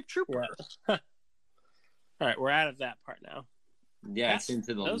Starship Trooper. Yeah. All right, we're out of that part now. Yeah, it's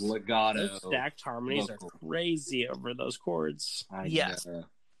into the legato. Those stacked harmonies are crazy over those chords. Yes.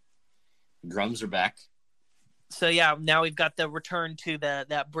 Drums are back. So yeah, now we've got the return to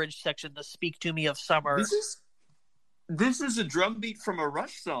that bridge section, the Speak to Me of Summer. This is a drum beat from a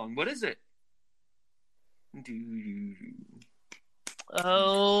Rush song. What is it?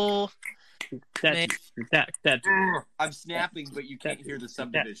 Oh, man. That. I'm snapping, but you can't hear the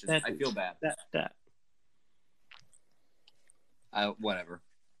subdivision. I feel bad. Whatever.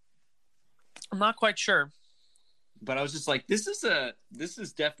 I'm not quite sure. But I was just like, this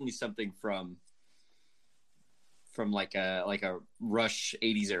is definitely something from like a Rush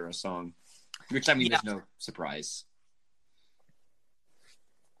 80s era song. Which, I mean, there's no surprise.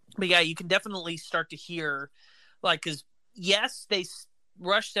 But yeah, you can definitely start to hear, like, because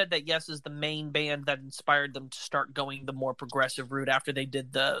Rush said that Yes is the main band that inspired them to start going the more progressive route after they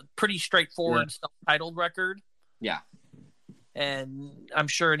did the pretty straightforward self-titled record. Yeah. And I'm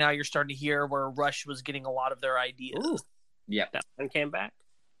sure now you're starting to hear where Rush was getting a lot of their ideas. Ooh. Yeah. That one came back.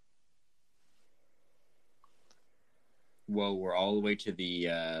 Whoa, we're all the way to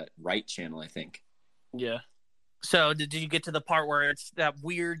the right channel, I think. Yeah. So did you get to the part where it's that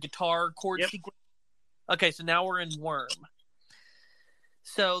weird guitar chord sequence? Okay, so now we're in Worm.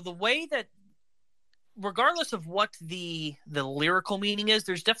 So the way that, regardless of what the lyrical meaning is,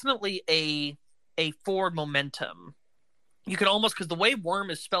 there's definitely a forward momentum. You could almost, because the way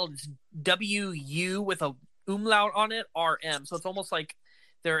Worm is spelled, it's W-U with a umlaut on it, R-M. So it's almost like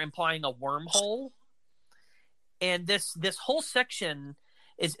they're implying a wormhole. And this whole section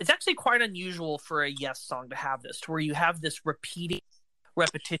it's actually quite unusual for a Yes song to have this, to where you have this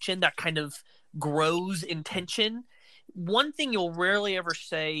repetition that kind of grows in tension. One thing you'll rarely ever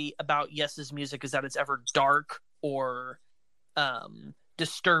say about Yes's music is that it's ever dark or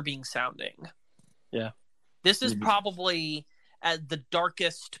disturbing sounding. Yeah. This is probably the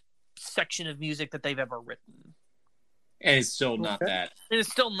darkest section of music that they've ever written. And it's still not that. And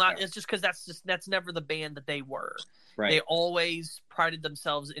it's still not. It's just because that's never the band that they were. Right. They always prided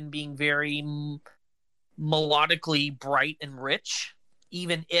themselves in being very melodically bright and rich.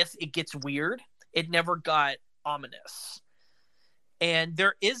 Even if it gets weird, it never got ominous. And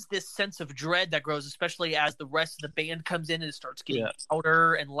there is this sense of dread that grows, especially as the rest of the band comes in and it starts getting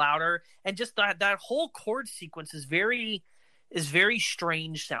louder and louder. And just that whole chord sequence is very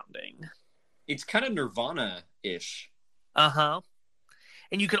strange sounding. It's kind of Nirvana-ish. Uh-huh.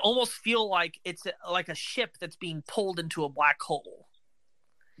 And you can almost feel like it's like a ship that's being pulled into a black hole.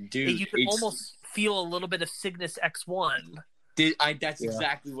 Dude, you can almost feel a little bit of Cygnus X1. That's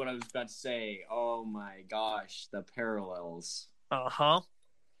exactly what I was about to say. Oh my gosh, the parallels. Uh-huh.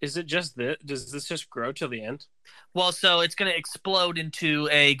 Is it just this? Does this just grow till the end? Well, so it's going to explode into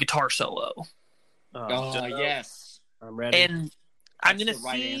a guitar solo. Yes. I'm ready. And I'm going to the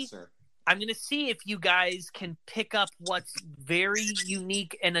right answer. I'm going to see if you guys can pick up what's very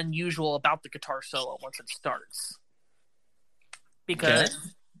unique and unusual about the guitar solo once it starts. Because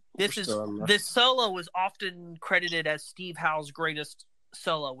this solo is often credited as Steve Howe's greatest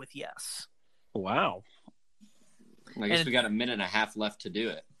solo with Yes. Wow. I guess we got a minute and a half left to do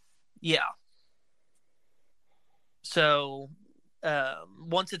it. Yeah. So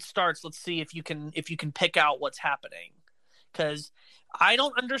once it starts, let's see if you can pick out what's happening. Because I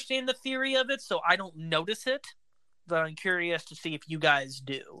don't understand the theory of it, so I don't notice it. But I'm curious to see if you guys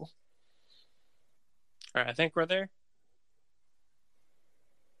do. All right, I think we're there.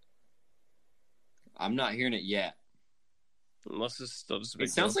 I'm not hearing it yet. Unless it's still just a big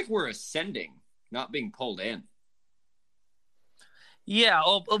It sounds like we're ascending, not being pulled in. Yeah.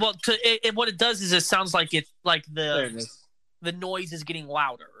 Well, what it does is it sounds like it's like the noise is getting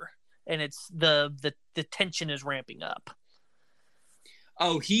louder, and it's the tension is ramping up.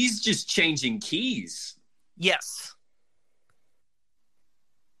 Oh, he's just changing keys. Yes.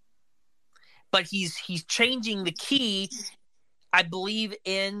 But he's changing the key, I believe,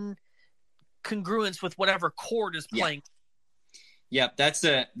 in congruence with whatever chord is playing. Yep, that's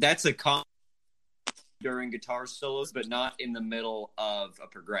a common during guitar solos, but not in the middle of a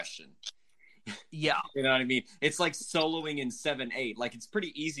progression. Yeah. You know what I mean? It's like soloing in 7/8. Like, it's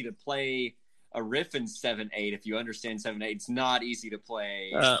pretty easy to play a riff in 7/8 if you understand 7/8. It's not easy to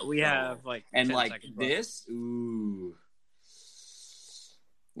play. We have like 10 like seconds this. Left. Ooh,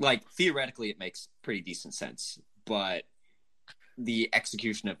 like theoretically it makes pretty decent sense, but the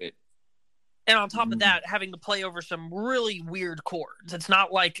execution of it. And on top of that, having to play over some really weird chords. It's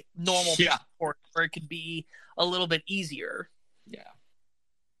not like normal chords where it could be a little bit easier. Yeah.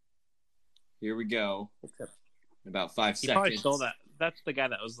 Here we go. In about 5 seconds. You probably stole that. That's the guy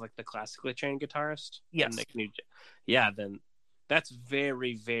that was like the classically trained guitarist. Yes. Then that's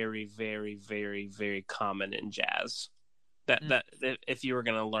very, very, very, very, very common in jazz. That if you were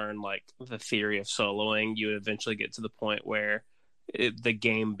going to learn like the theory of soloing, you would eventually get to the point where the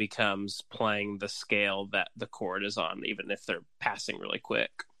game becomes playing the scale that the chord is on, even if they're passing really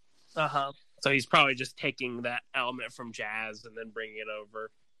quick. Uh-huh. So he's probably just taking that element from jazz and then bringing it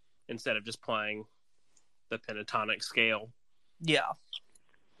over instead of just playing the pentatonic scale. Yeah. All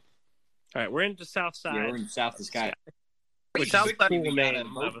right, we're into South Side. Yeah, we're in South of the Sky. Which is a South cool We got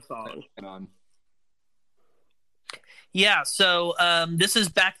name of a song. on. Yeah, so this is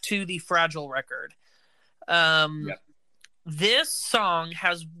back to the Fragile record. Yep. This song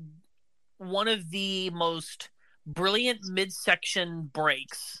has one of the most brilliant midsection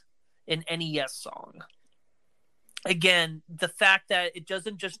breaks in any Yes song. Again, the fact that it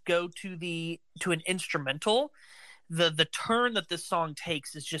doesn't just go to an instrumental, the turn that this song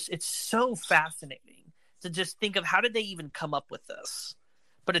takes is just, it's so fascinating to just think of how did they even come up with this,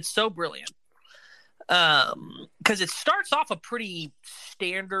 but it's so brilliant. Because it starts off a pretty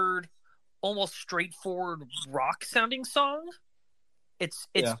standard, almost straightforward rock sounding song. It's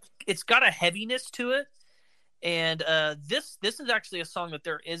got a heaviness to it, and this is actually a song that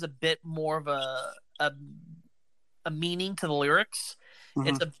there is a bit more of a meaning to the lyrics. Mhm.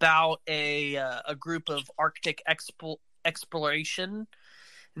 It's about a group of Arctic exploration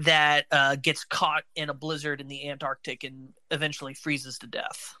that gets caught in a blizzard in the Antarctic and eventually freezes to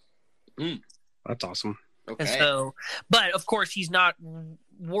death. That's awesome. Okay. And so, but of course, he's not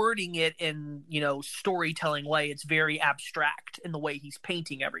wording it in, storytelling way. It's very abstract in the way he's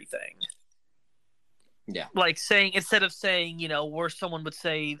painting everything. Yeah. Like instead of saying, where someone would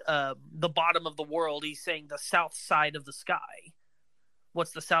say the bottom of the world, he's saying the south side of the sky.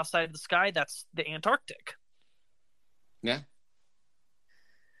 What's the south side of the sky? That's the Antarctic. Yeah.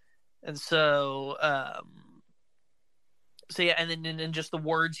 And so, yeah, and then just the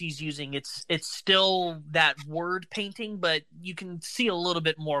words he's using, it's still that word painting, but you can see a little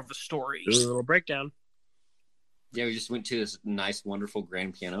bit more of a story. Do a little breakdown. Yeah, we just went to this nice, wonderful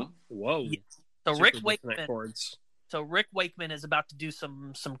grand piano. Whoa. So Super Rick dissonant Wakeman. chords. So Rick Wakeman is about to do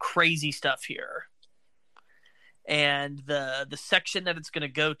some crazy stuff here, and the section that it's going to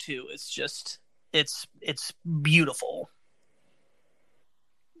go to is just it's beautiful.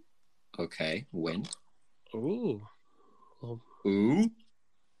 Okay, when? Ooh. Ooh,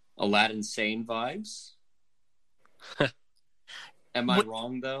 Aladdin Sane vibes. Am I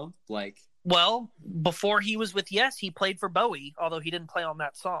wrong though? Like, Well, before he was with Yes, he played for Bowie, although he didn't play on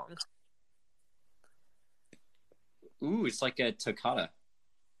that song. ooh, it's like a toccata.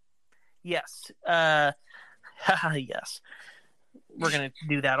 Yes. Yes. We're going to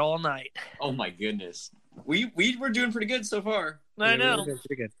do that all night. Oh my goodness, we were doing pretty good so far. I know.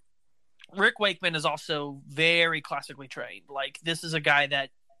 Pretty good. Rick Wakeman is also very classically trained. Like, this is a guy that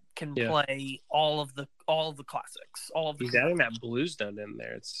can play all of the classics. He's adding that blues note in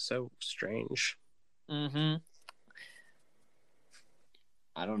there. It's so strange. Mm-hmm.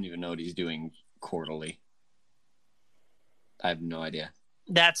 I don't even know what he's doing quarterly. I have no idea.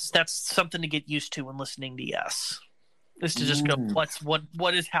 That's something to get used to when listening to Yes. Is to just go,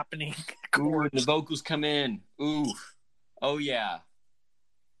 what is happening? Ooh, the vocals come in. Ooh, oh yeah.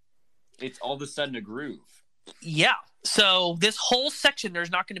 It's all of a sudden a groove. Yeah. So this whole section,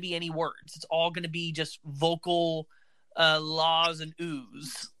 there's not going to be any words. It's all going to be just vocal laws and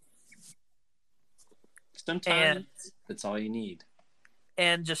oohs. Sometimes that's all you need.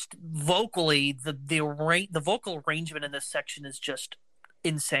 And just vocally, the vocal arrangement in this section is just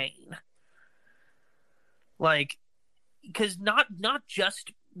insane. Like, because not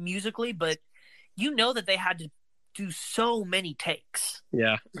just musically, but that they had to do so many takes.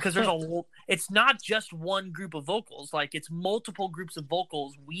 Yeah. Because it's not just one group of vocals. Like, it's multiple groups of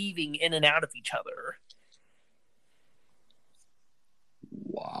vocals weaving in and out of each other.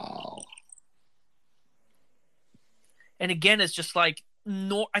 Wow. And again, it's just like,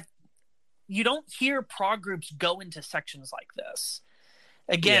 you don't hear prog groups go into sections like this.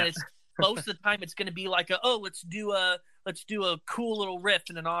 Again, it's most of the time it's going to be like let's do a cool little riff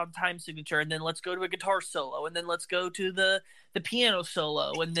and an odd time signature, and then let's go to a guitar solo, and then let's go to the piano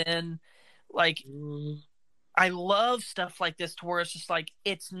solo, and then like I love stuff like this to where it's just like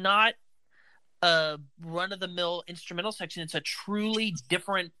it's not a run of the mill instrumental section. It's a truly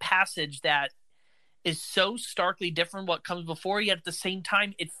different passage that is so starkly different what comes before, yet at the same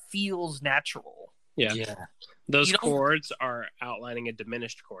time it feels natural. Yeah. Those chords are outlining a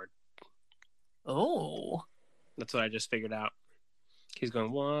diminished chord. Oh. That's what I just figured out. He's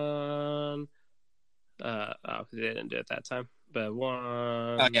going one. They didn't do it that time. But one.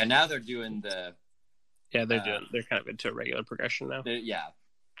 Oh yeah, now they're doing the. Yeah, they're kind of into a regular progression now.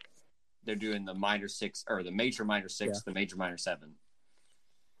 They're doing the minor six or the major minor six, the major minor seven,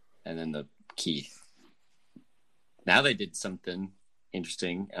 and then the key. Now they did something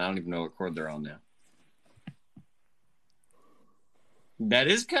interesting, and I don't even know what chord they're on now. That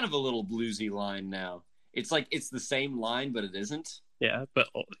is kind of a little bluesy line now. It's like it's the same line, but it isn't. Yeah, but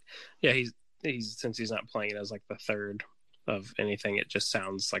yeah, he's since he's not playing it as like the third of anything, it just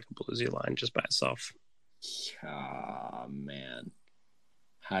sounds like a bluesy line just by itself. Ah, man.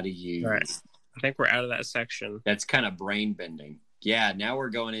 How do you... All right. I think we're out of that section. That's kind of brain bending. Yeah, now we're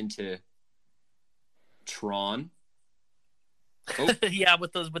going into Tron. Oh. Yeah,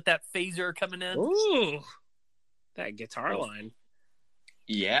 with that phaser coming in. Ooh, that guitar line.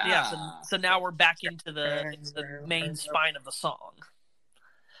 Yeah. Yeah. So now we're back into the main spine of the song.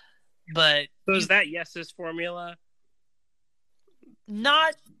 But so is that Yes's formula? No.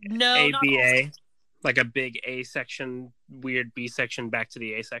 ABA, like a big A section, weird B section, back to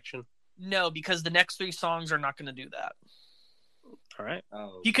the A section. No, because the next 3 songs are not going to do that. All right.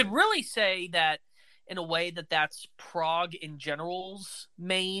 Oh, You could really say that in a way that's prog in general's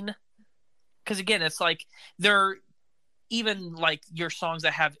main. Because again, it's like they're even like your songs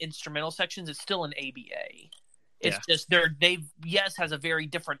that have instrumental sections, it's still an ABA. It's just Yes has a very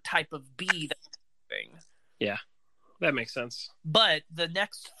different type of B thing. Yeah, that makes sense. But the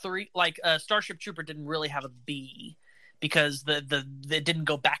next 3, like Starship Trooper, didn't really have a B because it didn't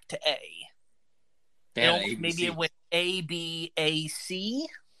go back to A. Maybe it went A, B, A, C.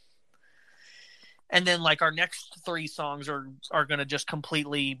 And then like our next 3 songs are going to just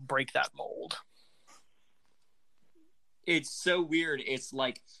completely break that mold. It's so weird. It's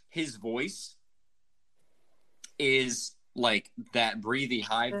like his voice is like that breathy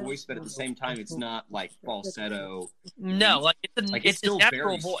high voice, but at the same time, it's not like falsetto. No, like it's still his natural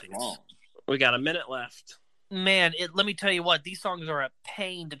very voice. strong. We got a minute left. Man, let me tell you what, these songs are a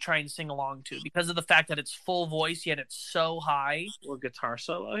pain to try and sing along to because of the fact that it's full voice, yet it's so high. Little guitar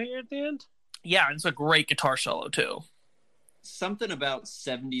solo here at the end. Yeah, and it's a great guitar solo too. Something about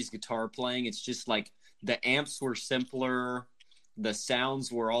 70s guitar playing, it's just like the amps were simpler, the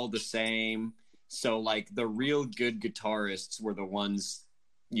sounds were all the same. So like the real good guitarists were the ones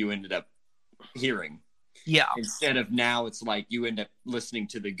you ended up hearing. Yeah. Instead of now, it's like you end up listening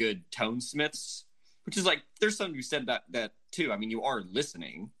to the good tonesmiths, which is like, there's some who said that too. I mean, you are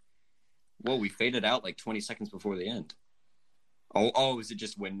listening. Whoa, we faded out like 20 seconds before the end. Oh, is it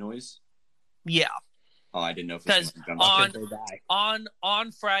just wind noise? Yeah. Oh, I didn't know if because it was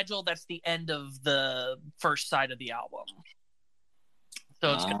on Fragile, that's the end of the first side of the album.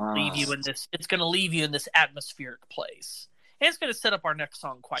 So it's going to leave you in this. It's going to leave you in this atmospheric place, and it's going to set up our next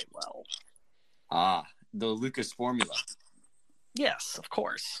song quite well. The Lucas formula. Yes, of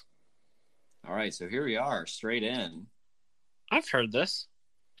course. All right, so here we are, straight in. I've heard this.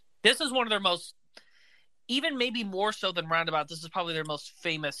 This is one of their most, even maybe more so than Roundabout. This is probably their most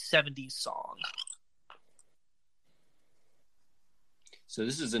famous '70s song. So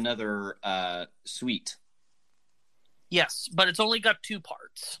this is another suite. Yes, but it's only got 2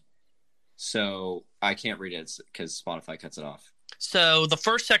 parts. So I can't read it because Spotify cuts it off. So the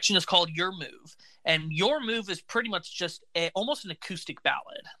first section is called Your Move. And Your Move is pretty much just almost an acoustic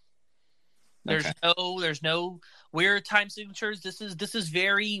ballad. There's no weird time signatures. This is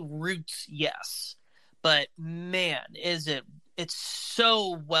very roots, yes. But man, it's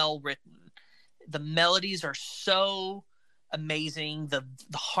so well written. The melodies are so amazing. The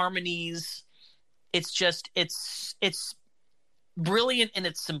harmonies, it's brilliant in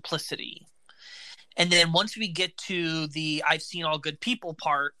its simplicity. And then once we get to the I've Seen All Good People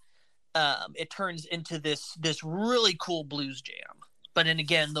part, it turns into this really cool blues jam. But then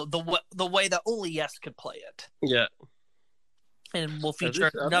again, the way that only Yes could play it. Yeah. And we'll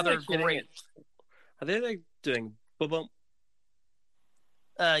feature another great. Are they like doing boom?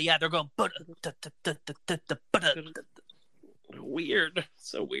 Yeah, they're going. Weird.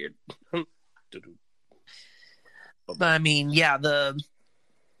 So weird. But I mean, yeah, This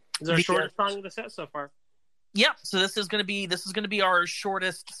is our shortest song of the set so far. Yeah, so this is gonna be our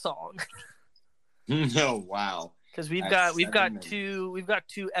shortest song. Oh wow! Because we've got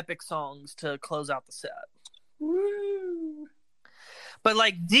two epic songs to close out the set. Woo. But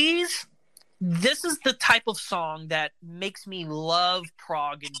like this is the type of song that makes me love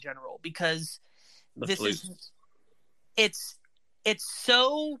prog in general because it's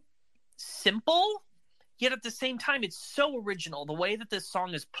so simple, yet at the same time it's so original. The way that this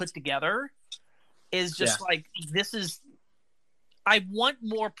song is put together is just like this is. I want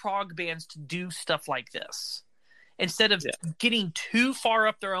more prog bands to do stuff like this instead of getting too far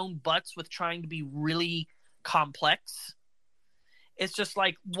up their own butts with trying to be really complex. It's just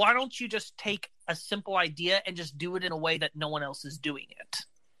like, why don't you just take a simple idea and just do it in a way that no one else is doing it?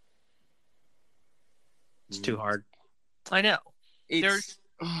 It's too hard. I know. It's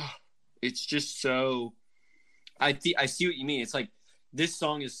just so. I see what you mean. It's like this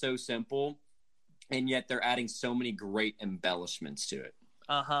song is so simple, and yet they're adding so many great embellishments to it.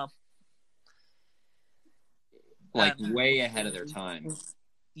 Like way ahead of their time.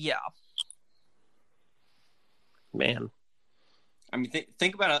 Yeah. Man. I mean,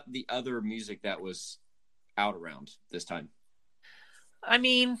 think about the other music that was out around this time. I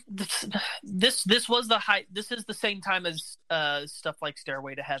mean, this was the high. This is the same time as stuff like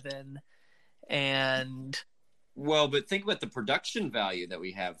Stairway to Heaven, and well, but think about the production value that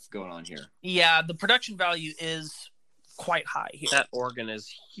we have going on here. Yeah, the production value is quite high here. That organ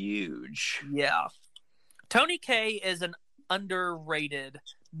is huge. Yeah, Tony Kaye is an underrated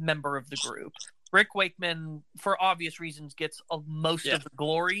member of the group. Rick Wakeman, for obvious reasons, gets most of the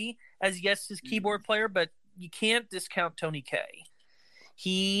glory as his keyboard player, but you can't discount Tony Kaye.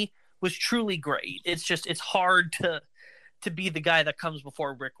 He was truly great. It's just it's hard to be the guy that comes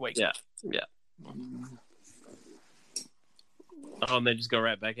before Rick Wakeman. Yeah. Oh, and they just go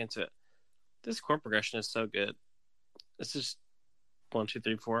right back into it. This chord progression is so good. This is 1, 2,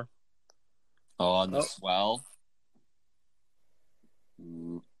 3, 4. Oh, on the swell.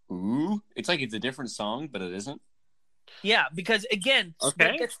 Ooh, it's like it's a different song, but it isn't. Yeah, because again,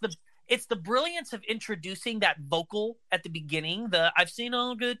 it's the brilliance of introducing that vocal at the beginning. I've seen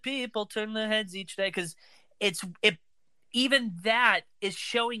all good people turn their heads each day, because even that is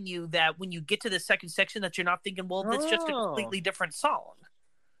showing you that when you get to the second section that you're not thinking, well, that's just a completely different song.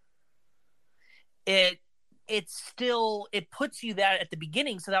 It puts you that at the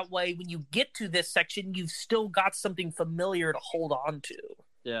beginning, so that way when you get to this section, you've still got something familiar to hold on to.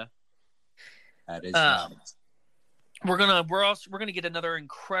 Yeah, that is nice. We're gonna get another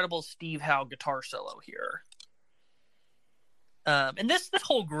incredible Steve Howe guitar solo here, and this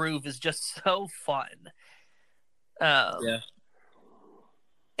whole groove is just so fun. And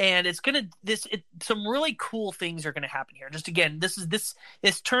some really cool things are gonna happen here. Just again,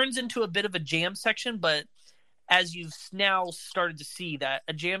 this turns into a bit of a jam section, but as you've now started to see that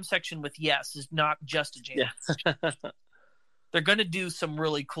a jam section with Yes is not just a jam. Yeah. They're gonna do some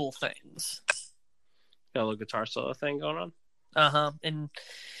really cool things. Got a little guitar solo thing going on. And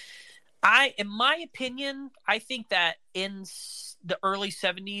in my opinion, I think that in the early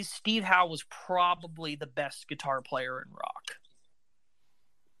 70s, Steve Howe was probably the best guitar player in rock.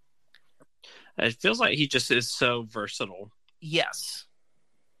 It feels like he just is so versatile. Yes.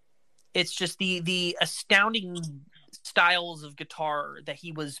 It's just the astounding styles of guitar that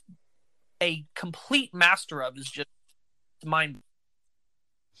he was a complete master of is just mind.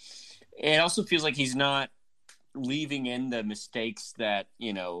 It also feels like he's not leaving in the mistakes that,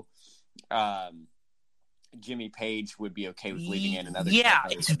 Jimmy Page would be okay with leaving in another. Yeah,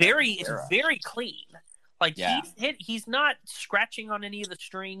 it's very clean. Like he's not scratching on any of the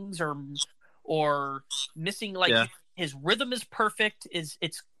strings or missing. Like his rhythm is perfect.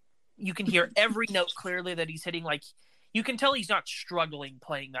 You can hear every note clearly that he's hitting. Like you can tell he's not struggling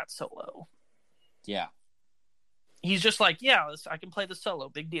playing that solo. Yeah, he's just like, I can play the solo.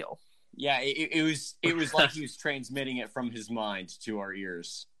 Big deal. Yeah, it was like he was transmitting it from his mind to our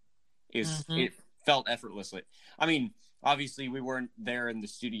ears. It felt effortlessly. I mean, obviously we weren't there in the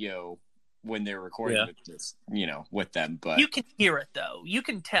studio when they were recording with this, with them, but you can hear it though. You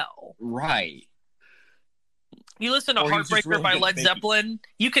can tell. Right. You listen to Heartbreaker really by Led Zeppelin,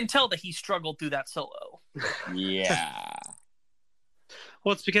 you can tell that he struggled through that solo. Yeah.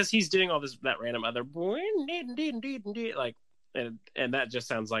 Well, it's because he's doing all that random other like, and that just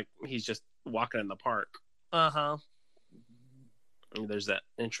sounds like he's just walking in the park. And there's that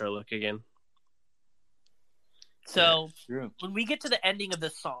intro look again. So when we get to the ending of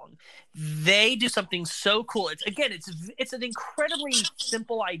this song, they do something so cool. It's an incredibly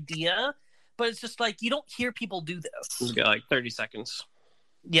simple idea, but it's just like you don't hear people do this. It's got like 30 seconds.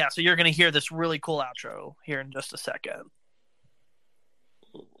 Yeah, so you're going to hear this really cool outro here in just a second.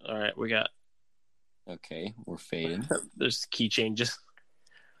 All right, we got. Okay, we're fading. There's key changes.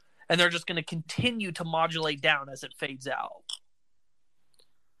 And they're just going to continue to modulate down as it fades out.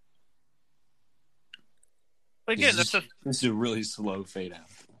 Again, this is a really slow fade out.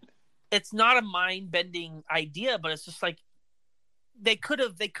 It's not a mind-bending idea, but it's just like they could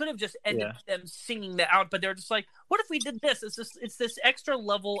have just ended them singing that out, but they're just like, what if we did this? It's this extra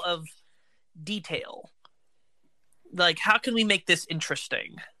level of detail. Like, how can we make this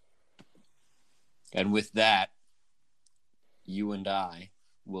interesting? And with that, you and I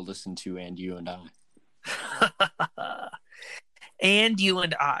will listen to And You and I. And You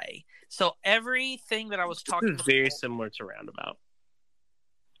and I. So everything that I was talking about is very similar to Roundabout.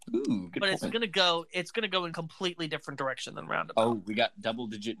 Ooh, good point. It's gonna go in completely different direction than Roundabout. Oh, we got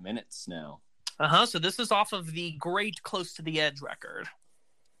double-digit minutes now. So this is off of the great Close to the Edge record.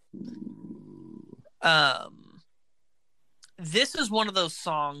 This is one of those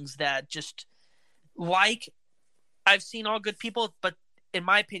songs that just, like, I've seen All Good People, but in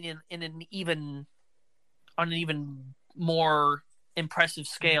my opinion, on an even more impressive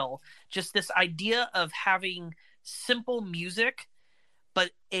scale, just this idea of having simple music,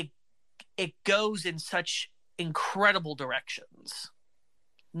 but it goes in such incredible directions.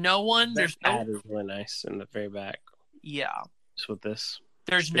 That pad is really nice in the very back. Yeah. Just with this.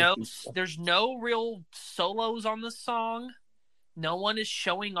 There's no real solos on this song. No one is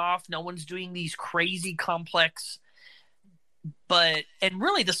showing off. No one's doing these crazy complex. And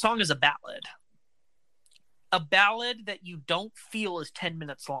really the song is a ballad. A ballad that you don't feel is 10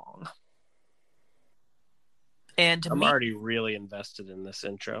 minutes long. And I'm already really invested in this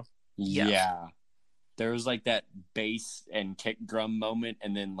intro. Yeah. There was like that bass and kick drum moment,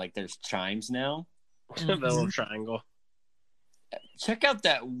 and then like there's chimes now. The little triangle. Check out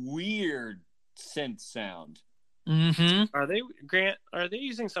that weird synth sound. Mm-hmm. Are they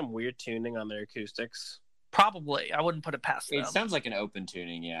using some weird tuning on their acoustics? Probably. I wouldn't put it past them. It sounds like an open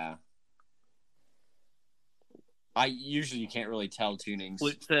tuning, yeah. I usually can't really tell tunings,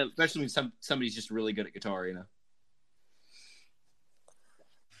 especially when somebody's just really good at guitar, you know.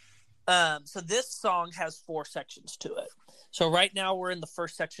 So this song has 4 sections to it. So right now we're in the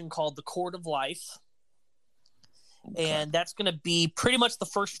first section called The Chord of Life. Okay. And that's going to be pretty much the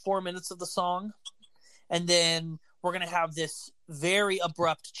first 4 minutes of the song. And then we're going to have this very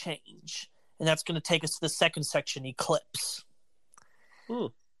abrupt change. And that's going to take us to the second section, Eclipse.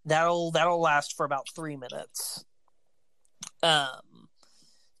 That'll last for about 3 minutes.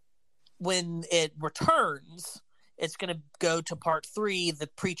 When it returns, it's going to go to part 3, the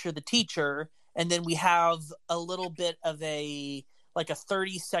preacher, the teacher, and then we have a little bit of a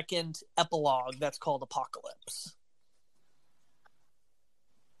 30-second epilogue that's called Apocalypse.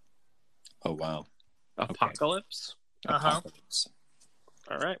 Oh, wow. Apocalypse? Okay. Apocalypse.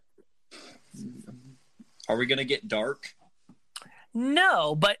 All right. Are we going to get dark?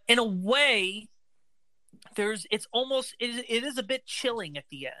 No, but in a way, it is a bit chilling at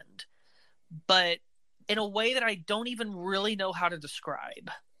the end, but in a way that I don't even really know how to describe.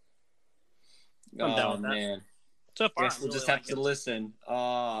 I'm down with that. Man. So far, guess we'll just have to listen.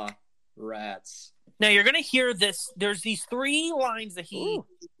 Rats. Now you're going to hear this. There's these 3 lines that he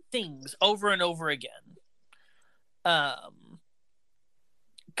sings over and over again.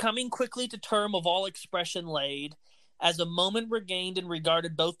 Coming quickly to term of all expression laid, as a moment regained and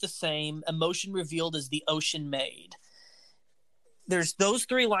regarded both the same, emotion revealed as the ocean made. There's those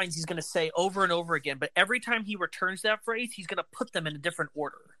 3 lines he's going to say over and over again, but every time he returns that phrase, he's going to put them in a different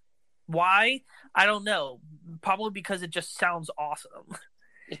order. Why? I don't know. Probably because it just sounds awesome.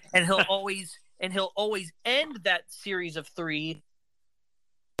 And he'll always end that series of 3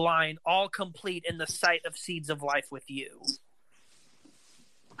 line all complete in the sight of seeds of life with you.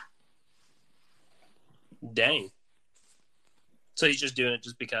 Dang. So he's just doing it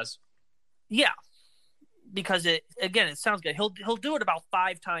just because? Yeah. Because it sounds good. He'll do it about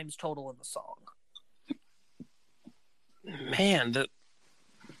 5 times total in the song. Man,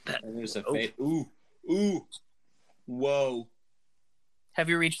 there's a ooh, whoa. Have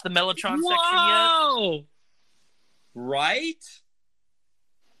you reached the Mellotron section yet? Right?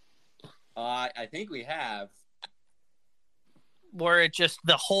 I think we have. Where it just,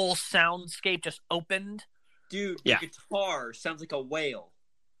 the whole soundscape just opened. Dude, the guitar sounds like a whale.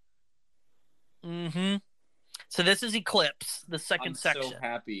 Mm-hmm. So this is Eclipse, the second section. I'm so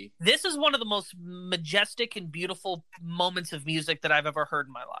happy. This is one of the most majestic and beautiful moments of music that I've ever heard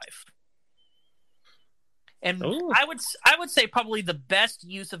in my life. And I would say probably the best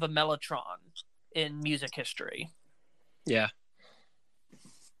use of a Mellotron in music history. Yeah.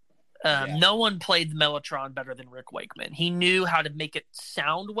 No one played the Mellotron better than Rick Wakeman. He knew how to make it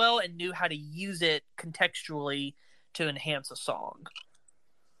sound well and knew how to use it contextually to enhance a song.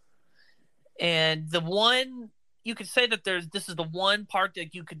 And you could say that this is the one part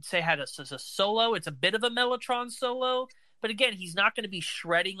that you could say had a solo. It's a bit of a Mellotron solo, but again, he's not going to be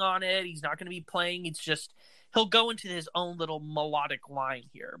shredding on it. He's not going to be playing. It's just, he'll go into his own little melodic line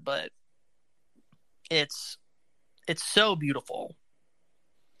here, but it's so beautiful.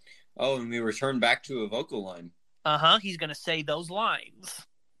 Oh, and we return back to a vocal line. He's going to say those lines.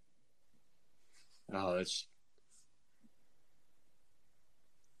 Oh, that's...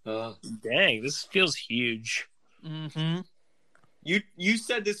 Dang, this feels huge. Mm-hmm. You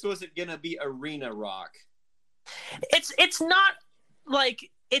said this wasn't going to be arena rock. It's not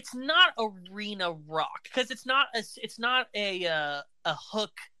arena rock because it's not a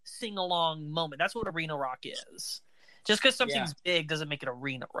hook sing along moment. That's what arena rock is. Just because something's big doesn't make it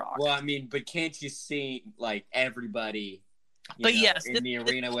arena rock. Well, I mean, but can't you see like everybody in the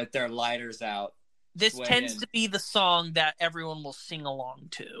arena with their lighters out? This tends to be the song that everyone will sing along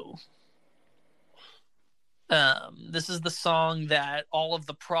to. This is the song that all of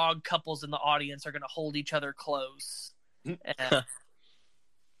the prog couples in the audience are going to hold each other close.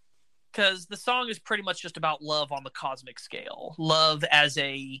 Because the song is pretty much just about love on the cosmic scale. Love as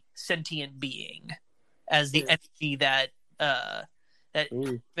a sentient being. As the entity that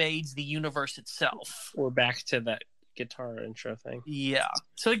pervades the universe itself. We're back to that guitar intro thing. Yeah.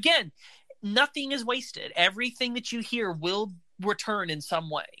 So again, nothing is wasted. Everything that you hear will return in some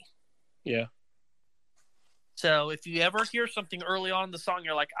way. Yeah. So if you ever hear something early on in the song,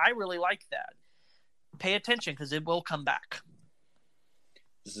 you're like, I really like that. Pay attention because it will come back.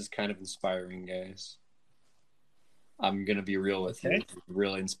 This is kind of inspiring, guys. I'm going to be real with you. It's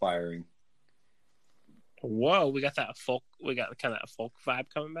really inspiring. Whoa, we got that folk. We got kind of that folk vibe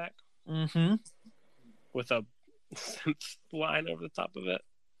coming back. Mm-hmm. With a synth line over the top of it.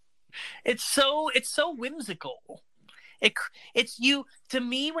 It's so whimsical. It's you to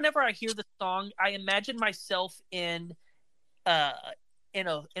me. Whenever I hear the song, I imagine myself in a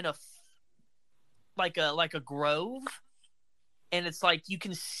like a grove, and it's like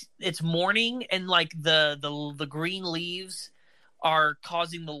it's morning, and like the green leaves are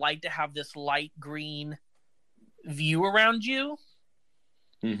causing the light to have this light green view around you.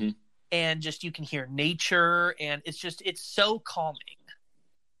 Mm-hmm. And just you can hear nature, and it's so calming.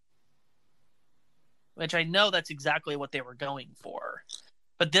 Which I know that's exactly what they were going for.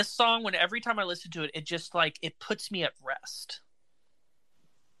 But this song, every time I listen to it, it just like it puts me at rest.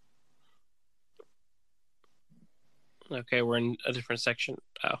 Okay, we're in a different section.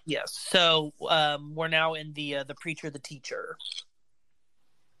 Oh, yes. So we're now in the preacher, the teacher.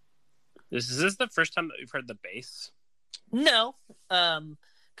 Is this the first time that we've heard the bass? No,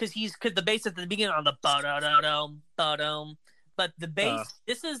 because the bass at the beginning on the ba-da-da-dum, ba-dum. But the bass,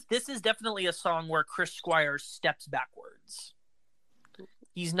 this is definitely a song where Chris Squire steps backwards.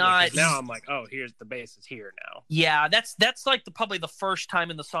 He's not. Now I'm like, oh, here's the bass is here now. Yeah, that's like probably the first time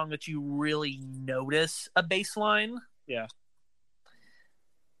in the song that you really notice a bass line. Yeah.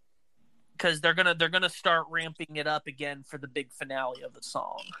 Because they're gonna start ramping it up again for the big finale of the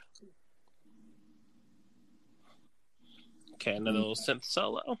song. Okay, another little synth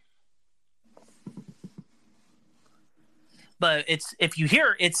solo. But if you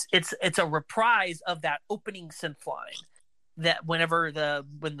hear it's a reprise of that opening synth line that when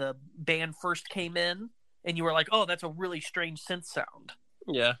the band first came in and you were like, oh, that's a really strange synth sound.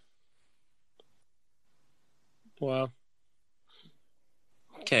 Yeah. Wow.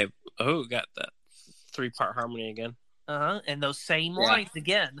 Okay. Oh, got that 3-part harmony again. And those same lines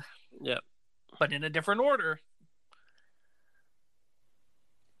again. Yep. But in a different order.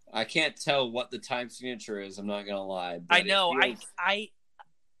 I can't tell what the time signature is. I'm not gonna lie. I know.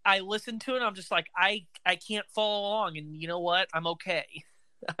 I listened to it. And I'm just like, I can't follow along, and you know what? I'm okay.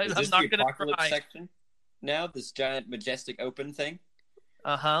 I'm not gonna cry. Section now, this giant majestic open thing.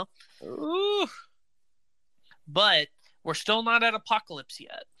 Ooh. But we're still not at Apocalypse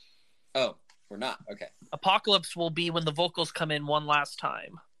yet. Oh, we're not. Okay. Apocalypse will be when the vocals come in one last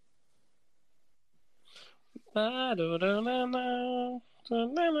time. We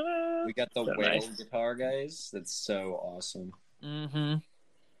got the whale guitar, guys. That's so awesome. Mm-hmm.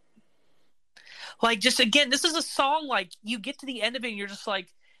 Like, just again, this is a song, like, you get to the end of it and you're just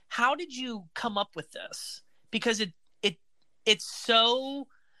like, how did you come up with this? Because it's so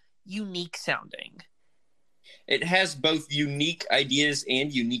unique sounding. It has both unique ideas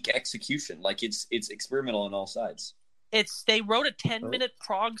and unique execution. Like, it's experimental on all sides. They wrote a 10-minute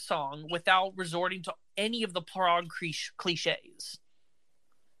prog song without resorting to any of the prog cliches.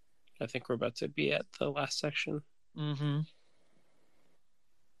 I think we're about to be at the last section. Mm-hmm.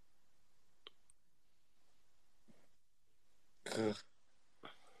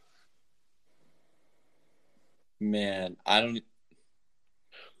 Man,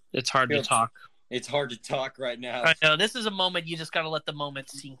 It's hard to talk. It's hard to talk right now. I know. This is a moment you just got to let the moment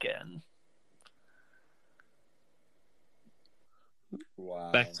sink in.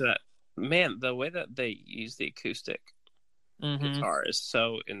 Wow. Back to that. Man, the way that they use the acoustic guitar is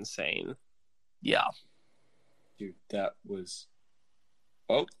so insane. Yeah. Dude, that was...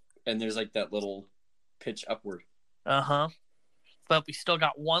 Oh, and there's like that little pitch upward. Uh-huh. But we still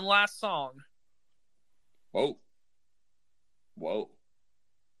got one last song. Whoa.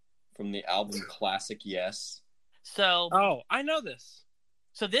 From the album Classic Yes. So... Oh, I know this.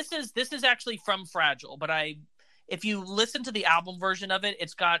 So this is actually from Fragile, but if you listen to the album version of it,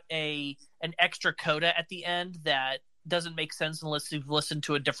 it's got an extra coda at the end that doesn't make sense unless you've listened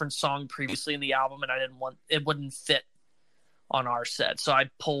to a different song previously in the album, and it wouldn't fit on our set. So I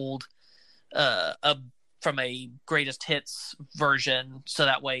pulled from a greatest hits version, so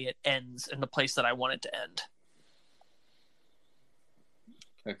that way it ends in the place that I want it to end.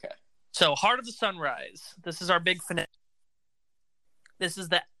 Okay. So Heart of the Sunrise. This is our big finale. This is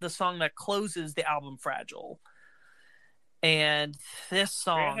the song that closes the album Fragile. And this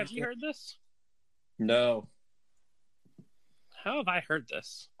song... Have you heard this? No. How have I heard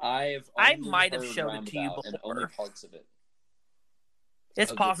this? I might have showed it to you before. And only parts of it.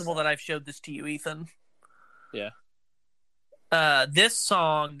 It's possible that I've showed this to you, Ethan. Yeah. This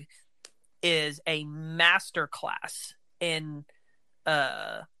song is a masterclass in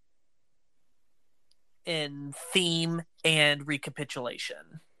theme and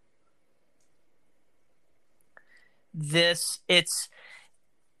recapitulation. It's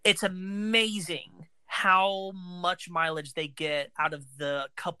amazing how much mileage they get out of the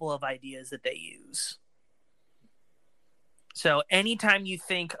couple of ideas that they use. So anytime you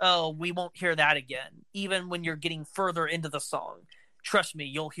think, oh, we won't hear that again, even when you're getting further into the song, trust me,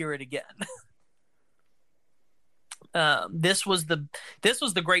 you'll hear it again. This was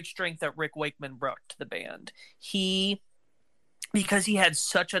the great strength that Rick Wakeman brought to the band. Because he had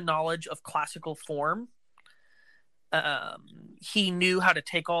such a knowledge of classical form, he knew how to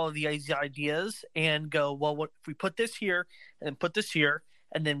take all of these ideas and go, well, what if we put this here and then put this here,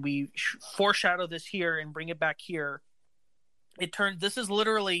 and then we foreshadow this here and bring it back here. This is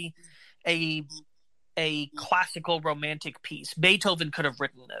literally a classical romantic piece. Beethoven could have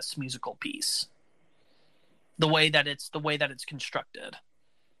written this musical piece. The way that it's constructed.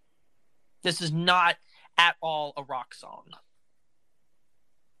 This is not at all a rock song.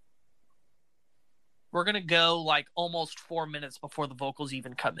 We're going to go like almost 4 minutes before the vocals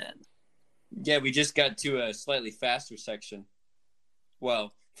even come in. Yeah, we just got to a slightly faster section.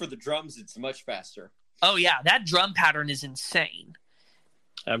 Well, for the drums, it's much faster. Oh, yeah. That drum pattern is insane.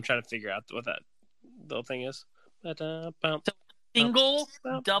 I'm trying to figure out what that little thing is. So single,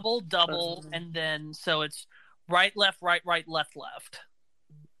 double, and then so it's right, left, left.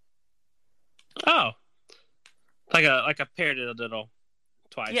 Oh. Like a paradiddle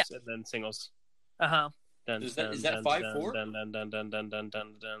twice, yeah. And then singles. Uh-huh. Is that 5/4?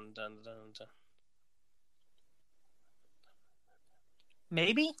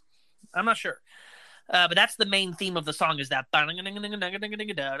 Maybe? I'm not sure. But that's the main theme of the song, is that.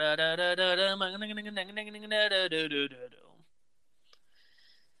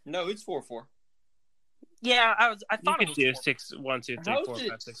 No, it's 4/4. Yeah, I thought you it was could do 4. 6, 1, 2, 3, 4,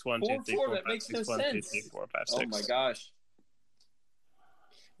 5, 6, 1, 2, 3, 4, 5, 6, 1, 2, 3, 4, 5, 6. Oh my gosh.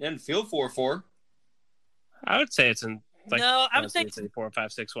 It doesn't feel 4/4. I would say it's in like no, I would say 3, 4,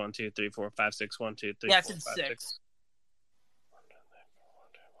 5, 6, 1, 2, 3, 4, 5, 6, 1, 2, 3, yeah, 4, it's in 5, 6. 6.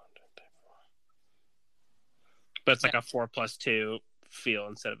 But it's like a 4+2 feel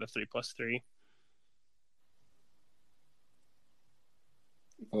instead of a 3+3.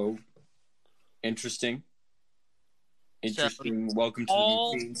 Oh, interesting. So, welcome to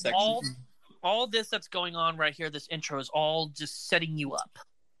the routine section. All this that's going on right here, this intro, is all just setting you up.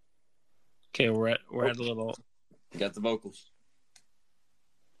 Okay, we're at a little. We got the vocals.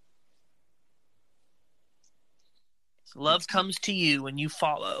 So love comes to you and you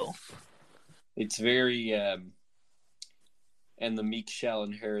follow. It's very, and the meek shall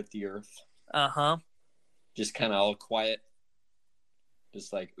inherit the earth. Uh-huh. Just kind of all quiet.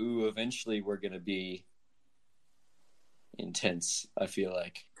 Just like, ooh, eventually we're going to be intense, I feel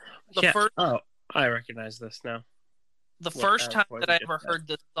like. I recognize this now. The first time that I ever heard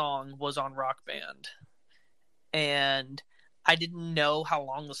this song was on Rock Band. And I didn't know how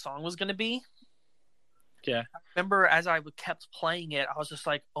long the song was going to be. Yeah. I remember as I kept playing it, I was just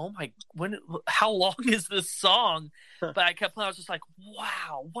like, oh my, how long is this song? But I kept playing, I was just like,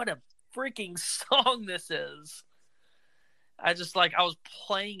 wow, what a freaking song this is. I was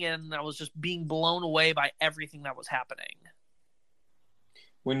playing it and I was just being blown away by everything that was happening.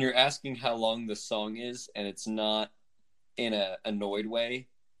 When you're asking how long the song is and it's not in a annoyed way,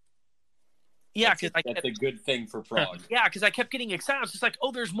 yeah, that's a good thing for prog. Yeah, because I kept getting excited. I was just like,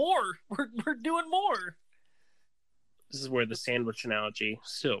 oh, there's more. We're doing more. This is where the sandwich analogy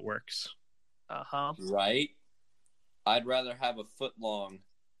still works. Uh-huh. Right? I'd rather have a foot-long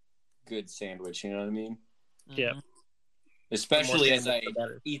good sandwich, you know what I mean? Yeah. Especially as I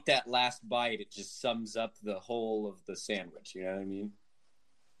eat that last bite, it just sums up the whole of the sandwich, you know what I mean?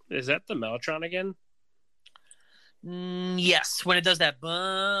 Is that the Mellotron again? Yes, when it does that.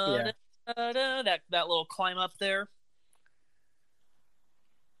 Yeah. that little climb up there.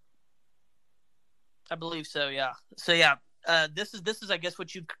 I believe so. Yeah. So yeah, this is I guess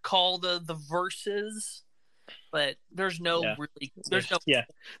what you could call the verses, but there's no there's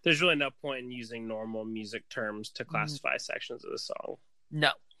really no point in using normal music terms to classify sections of the song.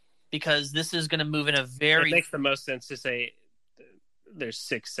 No, because this is going to move in a very. It makes the most sense to say there's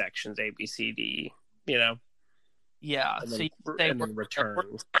 6 sections: A, B, C, D. You know. Yeah. And so then, you say and then return.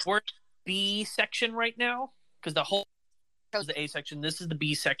 We're B section right now because the whole is the A section. This is the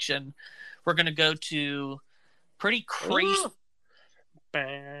B section. We're going to go to pretty crazy.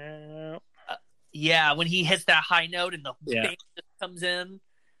 Yeah, when he hits that high note and the band just comes in.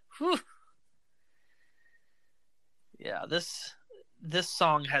 Whew. Yeah, this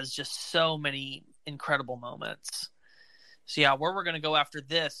song has just so many incredible moments. So yeah, where we're going to go after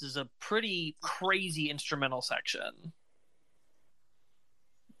this is a pretty crazy instrumental section.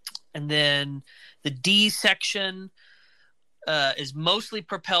 And then the D section is mostly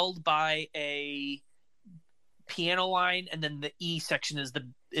propelled by a piano line, and then the E section is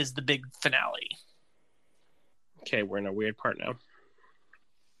the big finale. Okay, we're in a weird part now.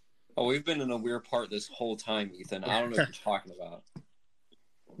 Oh, we've been in a weird part this whole time, Ethan. I don't know what you're talking about.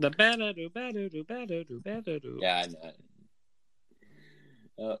 The ba-da-do. Yeah, I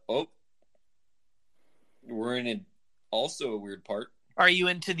know. We're in also a weird part. Are you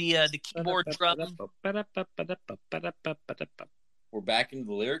into the keyboard drum? We're back into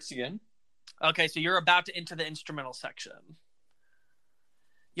the lyrics again. Okay, so you're about to enter the instrumental section.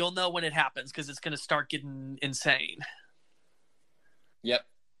 You'll know when it happens because it's going to start getting insane. Yep.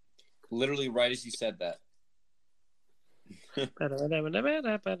 Literally right as you said that.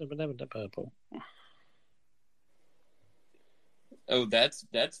 Oh, that's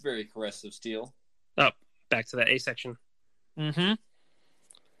very Caress of Steel. Oh, back to that A section. Mm-hmm.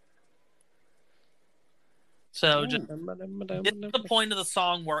 So just this is the point of the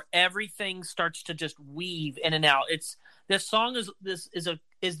song where everything starts to just weave in and out. This song is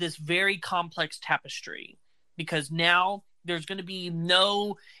this very complex tapestry because now there's going to be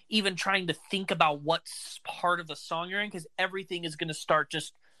no even trying to think about what part of the song you're in because everything is going to start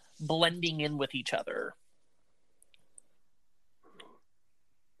just blending in with each other.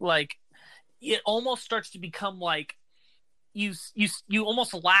 Like it almost starts to become like you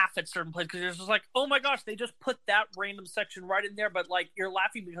almost laugh at certain places because you're just like, oh my gosh, they just put that random section right in there, but like you're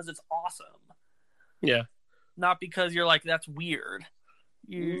laughing because it's awesome. Yeah. Not because you're like, that's weird.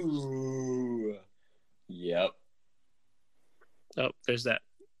 Ooh. Yep. Oh, there's that.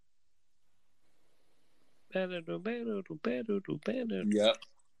 Yep.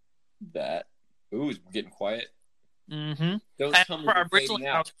 That. Ooh, it's getting quiet. Mm-hmm. Originally,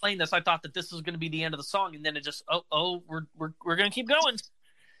 when I was playing this, I thought that this was going to be the end of the song, and then it just we're going to keep going.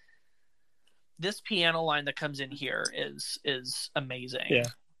 This piano line that comes in here is amazing. Yeah,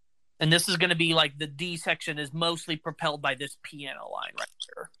 and this is going to be like the D section is mostly propelled by this piano line right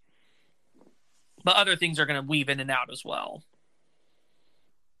here, but other things are going to weave in and out as well.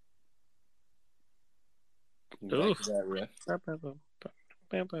 Like that riff.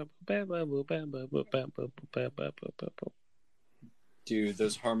 Dude,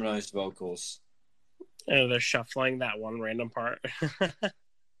 those harmonized vocals. Oh, they're shuffling that one random part.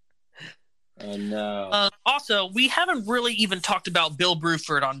 Oh no. Also, we haven't really even talked about Bill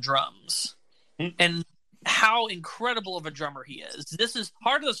Bruford on drums and how incredible of a drummer he is. This is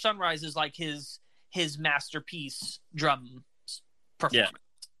Heart of the Sunrise is like his masterpiece drum performance. Yeah.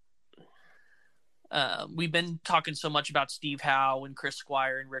 We've been talking so much about Steve Howe and Chris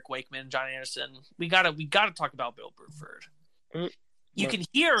Squire and Rick Wakeman and John Anderson. We gotta talk about Bill Bruford. You can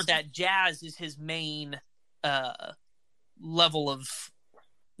hear that jazz is his main level of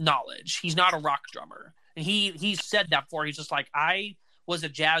knowledge. He's not a rock drummer, and he said that before. He's just like, I was a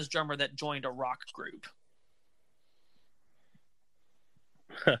jazz drummer that joined a rock group.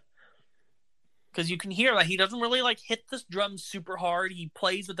 Because you can hear that he doesn't really like hit this drum super hard. He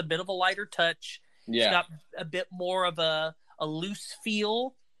plays with a bit of a lighter touch. Yeah. He's got a bit more of a loose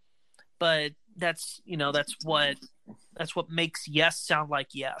feel, but that's what makes Yes sound like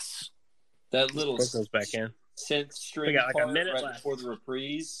Yes. That little goes back in. Synth string we got like part a minute right left before the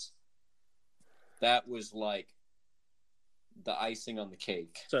reprise. That was like the icing on the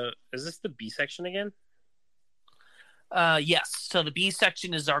cake. So is this the B section again? Yes. So the B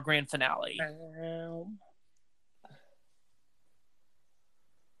section is our grand finale.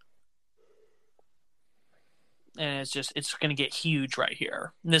 And it's going to get huge right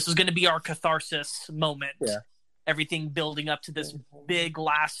here. And this is going to be our catharsis moment. Yeah. Everything building up to this big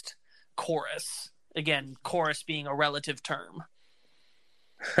last chorus. Again, chorus being a relative term.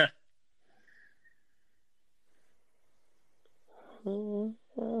 Oh,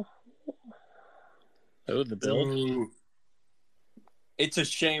 the build. Ooh. It's a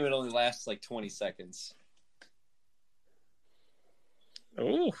shame it only lasts like 20 seconds.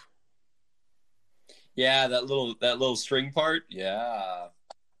 Oh. Yeah, that little string part. Yeah.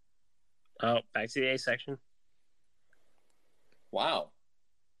 Oh, back to the A section. Wow.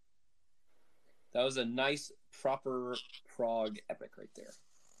 That was a nice, proper prog epic right there.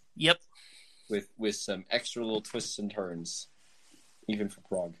 Yep. With some extra little twists and turns, even for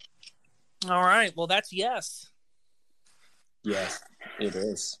prog. All right. Well, that's yes. Yes, it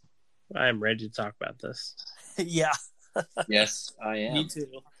is. I'm ready to talk about this. Yeah. Yes, I am. Me too.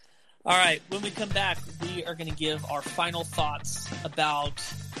 All right. When we come back, we are going to give our final thoughts about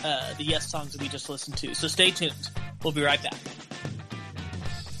the Yes songs that we just listened to. So stay tuned. We'll be right back.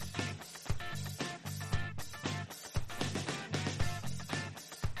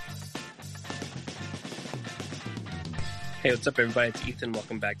 Hey, what's up, everybody? It's Ethan.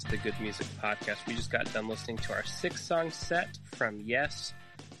 Welcome back to the Good Music Podcast. We just got done listening to our 6-song set from Yes,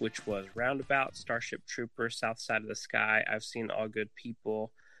 which was Roundabout, Starship Trooper, South Side of the Sky, I've Seen All Good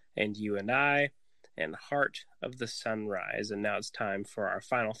People, and You and I, and Heart of the Sunrise. And now it's time for our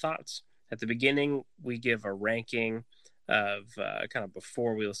final thoughts. At the beginning, we give a ranking of kind of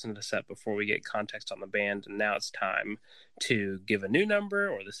before we listen to the set, before we get context on the band. And now it's time to give a new number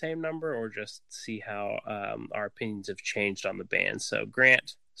or the same number, or just see how our opinions have changed on the band. So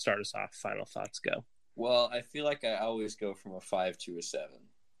Grant, start us off. Final thoughts, go. Well, I feel like I always go from a 5 to a 7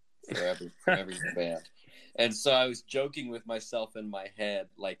 for every band. And so I was joking with myself in my head,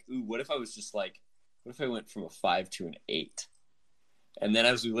 like, ooh, what if I went from a 5 to an 8? And then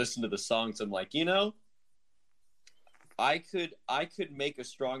as we listen to the songs, I'm like, I could make a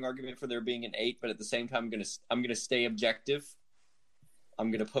strong argument for there being an 8, but at the same time, I'm gonna stay objective. I'm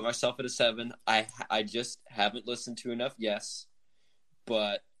gonna put myself at a 7. I just haven't listened to enough, yes,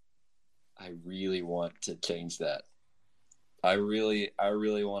 but I really want to change that. I really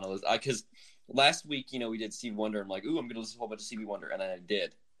want to listen, because last week, we did Stevie Wonder. I'm like, ooh, I'm gonna listen to a whole bunch of Stevie Wonder, and I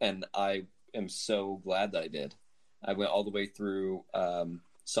did, and I am so glad that I did. I went all the way through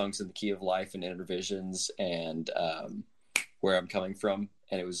Songs in the Key of Life and Intervisions and Where I'm Coming From,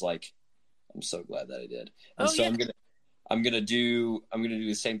 and it was like, I'm so glad that I did. And I'm gonna do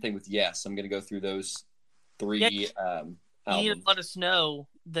the same thing with Yes. I'm gonna go through those 3 albums. You need to let us know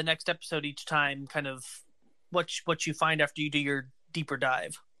the next episode each time, kind of what you find after you do your deeper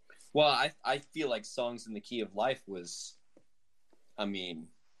dive. Well, I feel like Songs in the Key of Life was,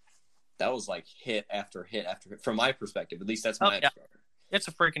 that was like hit after hit after hit, from my perspective. At least that's my perspective. It's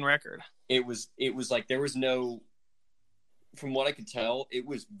a freaking record. It was like there was no, from what I could tell, it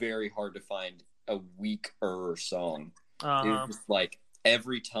was very hard to find a weaker song. It was just like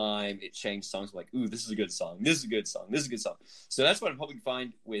every time it changed songs, like, ooh, this is a good song. This is a good song. This is a good song. So that's what I'm hoping to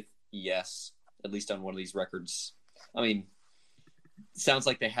find with Yes, at least on one of these records. Sounds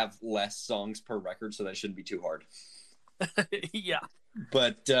like they have less songs per record, so that shouldn't be too hard. Yeah.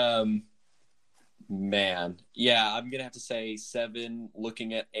 But, man, yeah, I'm going to have to say 7,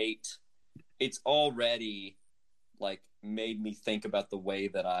 looking at 8. It's already, like, made me think about the way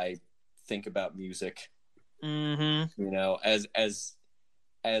that I think about music. Mm-hmm.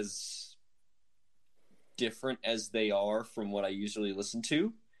 As different as they are from what I usually listen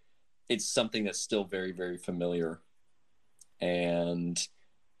to, it's something that's still very, very familiar. And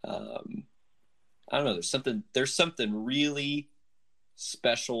I don't know, there's something really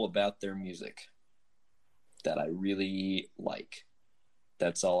special about their music that I really like.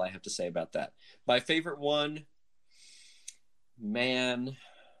 That's all I have to say about that. My favorite one, man,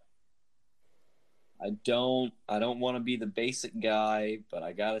 I don't want to be the basic guy, but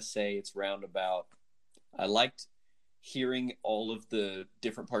I gotta say it's Roundabout. I liked hearing all of the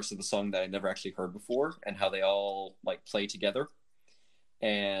different parts of the song that I never actually heard before and how they all like play together.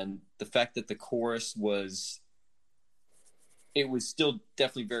 And the fact that the chorus was still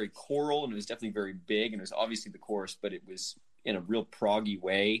definitely very choral, and it was definitely very big, and it was obviously the chorus, but it was in a real proggy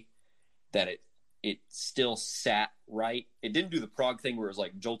way that it still sat right. It didn't do the prog thing where it was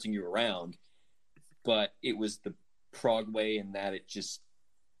like jolting you around, but it was the prog way in that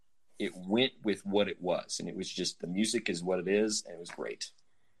it went with what it was, and it was just, the music is what it is, and it was great.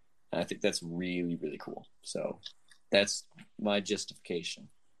 And I think that's really, really cool. So that's my justification.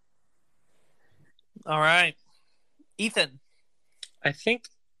 All right. Ethan. I think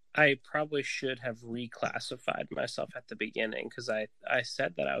I probably should have reclassified myself at the beginning, because I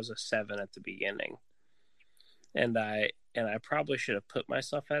said that I was a 7 at the beginning. And I probably should have put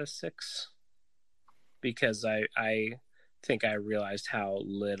myself at a 6, because I think I realized how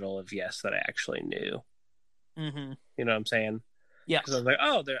little of Yes that I actually knew. Mm-hmm. You know what I'm saying? Yeah. Because I was like,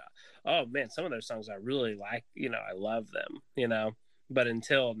 oh man, some of their songs I really like. I love them. But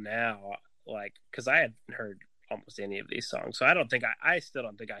until now, like, because I hadn't heard almost any of these songs, so I still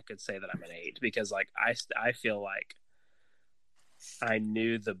don't think I could say that I'm an 8, because like I feel like I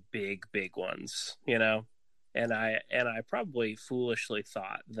knew the big ones, and I probably foolishly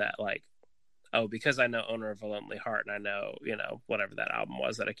thought that, like, oh, because I know Owner of a Lonely Heart, and I know, whatever that album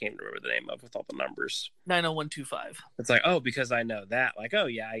was that I can't remember the name of with all the numbers. 90125. It's like, oh, because I know that, like, oh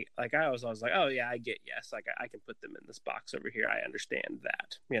yeah, I was like, oh yeah, I get Yes, like I can put them in this box over here. I understand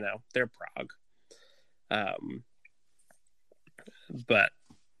that, they're prog. But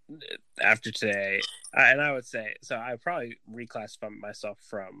after today, I would say, so I probably reclassify myself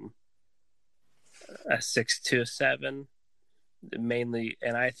from a 6 to a 7. Mainly,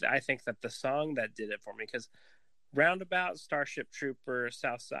 and I think that the song that did it for me, because Roundabout, Starship Trooper,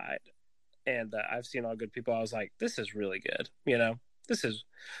 Southside, and I've Seen All Good People, I was like, this is really good. This is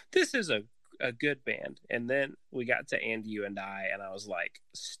a good band. And then we got to And You and I, and I was like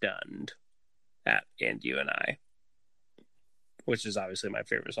stunned at And You and I, which is obviously my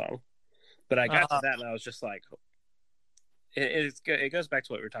favorite song. But I got to that, and I was just like, it goes back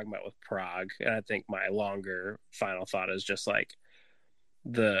to what we were talking about with prog, and I think my longer final thought is just like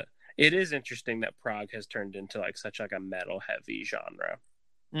it is interesting that prog has turned into like such like a metal heavy genre.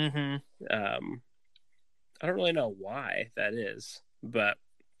 Mm-hmm. I don't really know why that is, but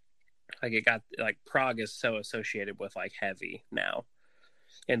like it got like prog is so associated with like heavy now,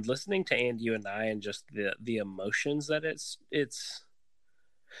 and listening to And You and I, and just the emotions that it's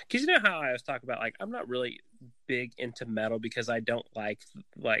because how I was talking about, like, I'm not really big into metal because I don't like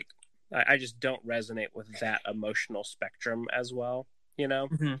I just don't resonate with that emotional spectrum as well,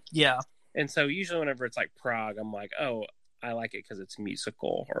 Mm-hmm. Yeah. And so usually whenever it's like prog, I'm like, oh, I like it because it's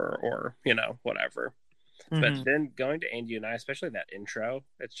musical or whatever. Mm-hmm. But then going to And You and I, especially that intro,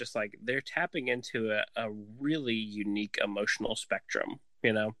 it's just like they're tapping into a really unique emotional spectrum,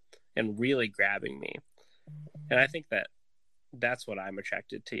 and really grabbing me. And I think that's what I'm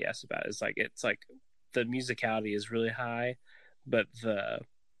attracted to Yes about, is like, it's like the musicality is really high, but the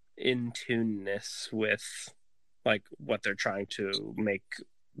in-tuneness with like what they're trying to make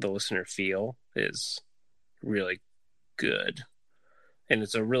the listener feel is really good. And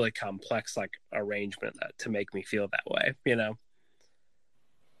it's a really complex like arrangement to make me feel that way,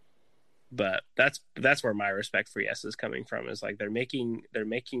 But that's where my respect for Yes is coming from, is like they're making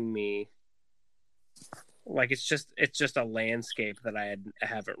me like it's just a landscape that I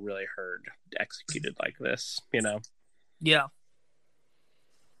haven't really heard executed like this, Yeah.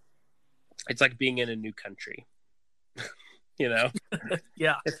 It's like being in a new country. Yeah.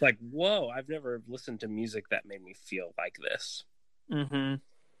 It's like, whoa, I've never listened to music that made me feel like this. Mm-hmm.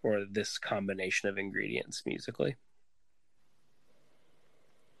 Or this combination of ingredients musically.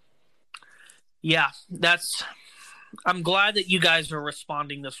 Yeah, I'm glad that you guys are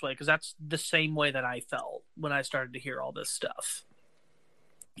responding this way, because that's the same way that I felt when I started to hear all this stuff.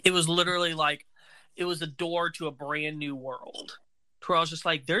 It was literally like it was a door to a brand new world, where I was just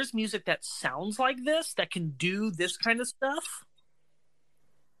like, there's music that sounds like this, that can do this kind of stuff.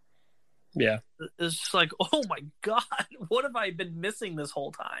 Yeah. It's just like, oh my God, what have I been missing this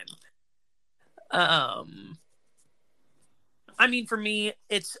whole time? I mean, for me,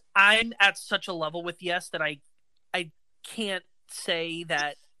 I'm at such a level with Yes that I can't say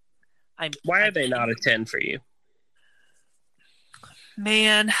that I'm. Why are they not a 10 for you?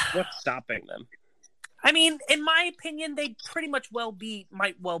 Man, what's stopping them? I mean, in my opinion, they pretty much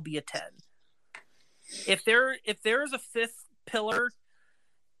might well be a 10. If there is a fifth pillar,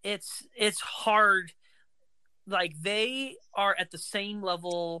 it's hard. Like, they are at the same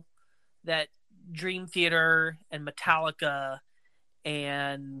level that Dream Theater and Metallica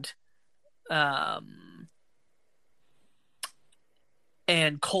and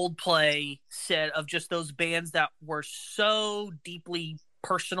Coldplay said, of just those bands that were so deeply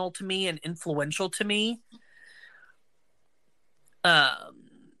personal to me and influential to me.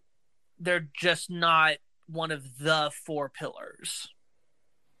 They're just not one of the four pillars,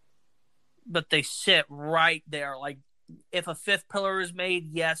 but they sit right there. Like, if a fifth pillar is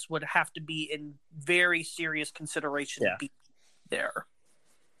made, Yes would have to be in very serious consideration to be there.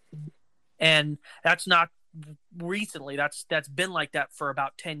 And that's not recently. That's been like that for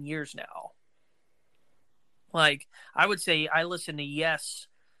about 10 years now. Like, I would say I listened to Yes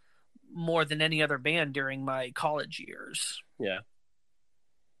more than any other band during my college years. Yeah.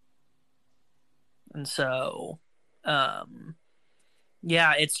 And so,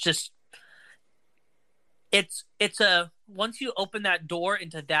 yeah, it's just, it's once you open that door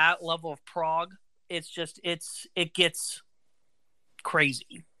into that level of prog, it's just, it gets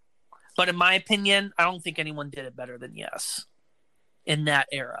crazy. But in my opinion, I don't think anyone did it better than Yes in that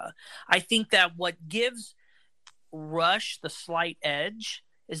era. I think that what gives Rush the slight edge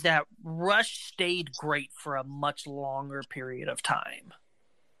is that Rush stayed great for a much longer period of time.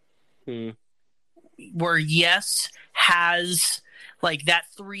 Where Yes has like that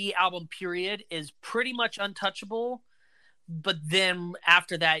 3-album period is pretty much untouchable, but then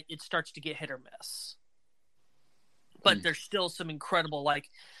after that it starts to get hit or miss. But there's still some incredible, like,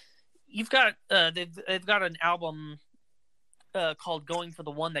 you've got they've got an album called Going for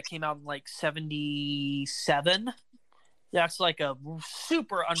the One that came out in like 1977. That's like a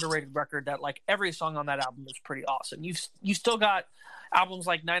super underrated record that like every song on that album is pretty awesome. You still got albums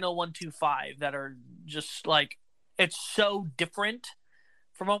like 90125 that are just like, it's so different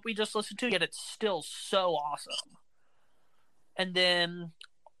from what we just listened to, yet it's still so awesome. And then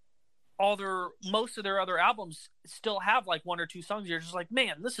most of their other albums still have like 1 or 2 songs. You're just like,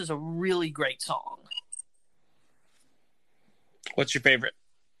 man, this is a really great song. What's your favorite?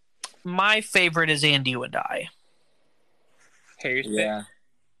 My favorite is And You and I. Harry's Yeah.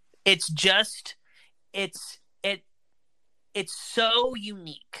 It's just, it's so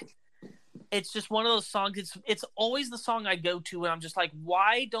unique. It's just one of those songs. It's always the song I go to and I'm just like,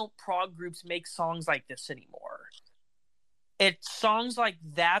 why don't prog groups make songs like this anymore? It's songs like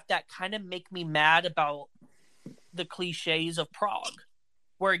that kind of make me mad about the cliches of prog,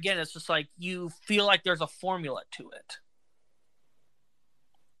 where again, it's just like you feel like there's a formula to it.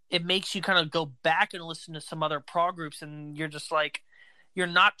 It makes you kind of go back and listen to some other prog groups and you're just like, you're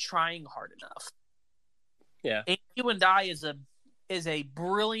not trying hard enough. Yeah. And You and I is a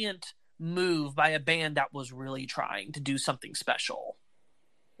brilliant move by a band that was really trying to do something special.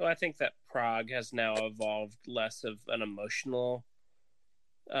 Well, I think that prog has now evolved less of an emotional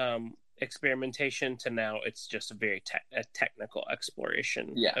experimentation to now it's just a very technical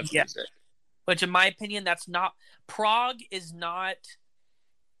exploration of music. Which in my opinion, prog is not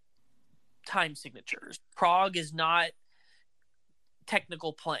time signatures. Prog is not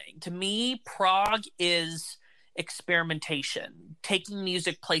technical playing. To me, prog is experimentation, taking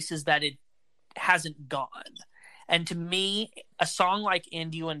music places that it hasn't gone. And to me, a song like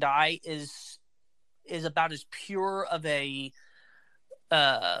And You and I is about as pure of a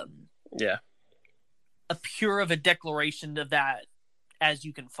pure of a declaration of that as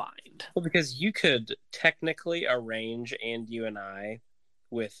you can find. Well, because you could technically arrange And You and I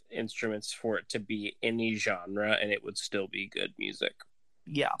with instruments for it to be any genre and it would still be good music.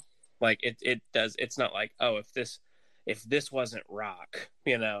 Yeah. Like it does. It's not like, oh, if this wasn't rock,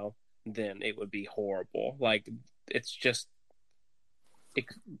 then it would be horrible. Like it's just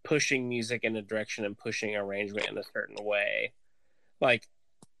pushing music in a direction and pushing arrangement in a certain way. Like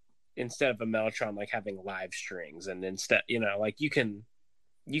instead of a mellotron, like having live strings, and instead, like you could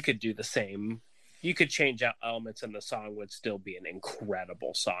do the same. You could change out elements and the song would still be an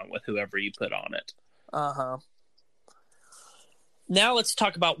incredible song with whoever you put on it. Uh-huh. Now let's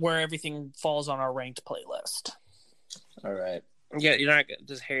talk about where everything falls on our ranked playlist. All right. Yeah,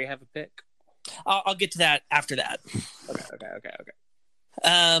 does Harry have a pick? I'll get to that after that.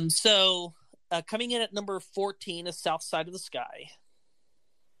 Okay. So coming in at number 14 is South Side of the Sky,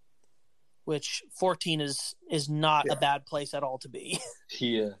 which 14 is not a bad place at all to be.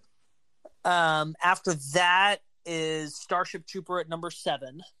 Yeah. After that is Starship Trooper at number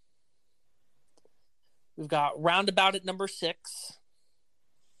 7. We've got Roundabout at number 6.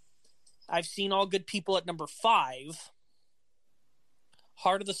 I've Seen All Good People at number 5.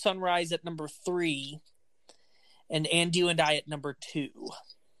 Heart of the Sunrise at number 3. And You and I at number 2.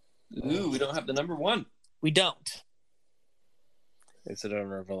 Ooh, we don't have the number 1. We don't. Is it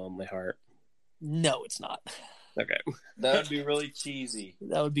Owner of a Lonely Heart? No, it's not. Okay. That would be really cheesy.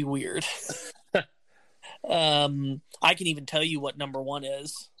 That would be weird. I can even tell you what number 1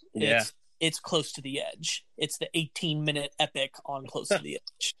 is. Yeah. It's Close to the Edge. It's the 18-minute epic on Close to the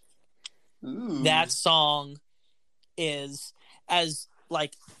Edge. Ooh. That song is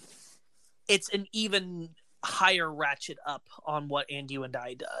it's an even higher ratchet up on what And You and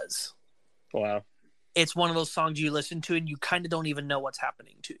I does. Wow. It's one of those songs you listen to and you kind of don't even know what's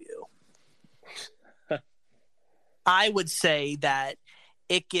happening to you. I would say that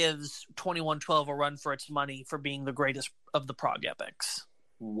it gives 2112 a run for its money for being the greatest of the prog epics.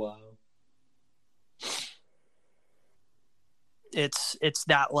 Wow. It's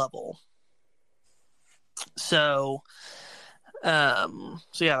that level. So yeah,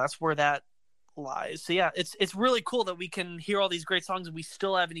 that's where that lies. So yeah, it's really cool that we can hear all these great songs and we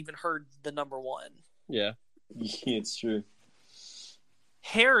still haven't even heard the number 1. Yeah. It's true.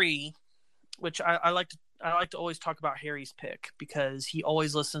 Harry, which I like I like to always talk about Harry's pick because he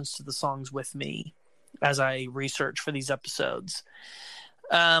always listens to the songs with me as I research for these episodes.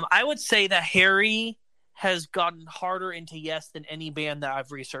 I would say that Harry has gotten harder into Yes than any band that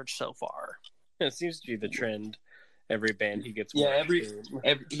I've researched so far. It seems to be the trend. Every band he gets more Yeah, every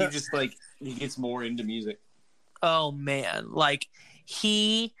into. he just like he gets more into music. Oh man, like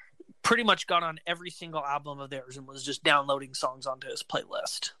he pretty much got on every single album of theirs and was just downloading songs onto his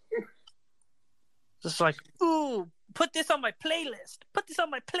playlist. Just like, ooh, put this on my playlist. Put this on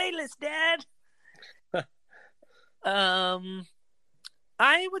my playlist, Dad.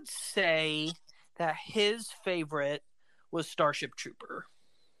 I would say that his favorite was Starship Trooper.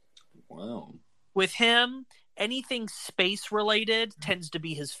 Wow. With him, anything space related tends to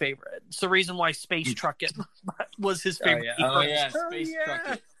be his favorite. It's the reason why Space Truckin' was his favorite. Space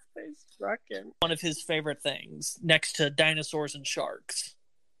Truckin'. Space Truckin'. One of his favorite things, next to dinosaurs and sharks.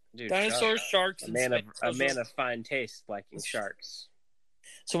 Dude, Dinosaurs, sharks, a man of fine taste liking sharks.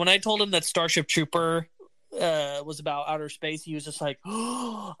 So when I told him that Starship Trooper was about outer space, he was just like,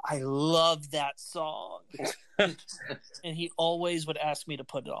 "Oh, I love that song." And he always would ask me to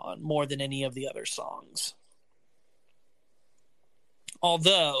put it on more than any of the other songs.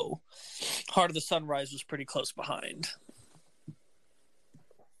 Although Heart of the Sunrise was pretty close behind.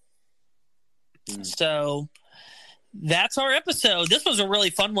 So that's our episode. This was a really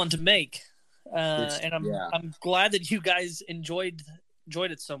fun one to make. And I'm glad that you guys enjoyed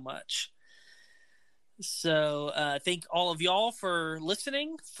it so much. So thank all of y'all for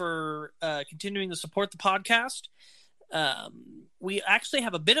listening, for continuing to support the podcast. We actually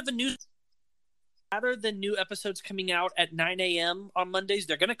have a bit of a news. Rather than new episodes coming out at 9 a.m. on Mondays,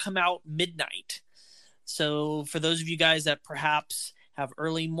 they're going to come out midnight. So for those of you guys that perhaps have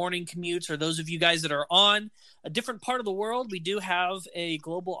early morning commutes, or those of you guys that are on a different part of the world, we do have a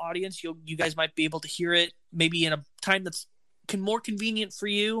global audience. You guys might be able to hear it maybe in a time that's more convenient for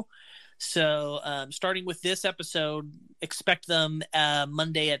you. So starting with this episode, expect them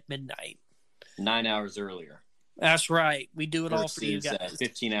Monday at midnight. 9 hours earlier. That's right. We do it all for you guys.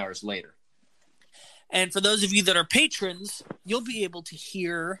 15 hours later. And for those of you that are patrons, you'll be able to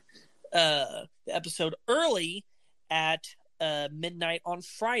hear the episode early at midnight on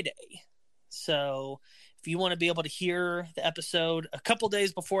Friday. So if you want to be able to hear the episode a couple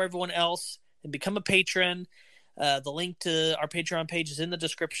days before everyone else and become a patron, the link to our Patreon page is in the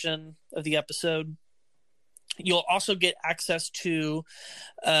description of the episode. You'll also get access to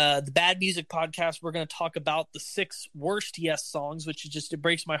the Bad Music Podcast. We're going to talk about the 6 worst Yes songs, which is just, it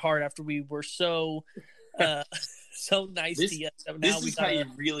breaks my heart after we were so so nice to Yes. So now this is how you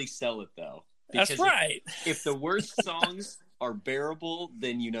really sell it, though. Because that's right. If the worst songs are bearable,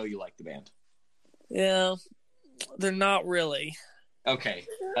 then you know you like the band. Yeah, they're not really. Okay.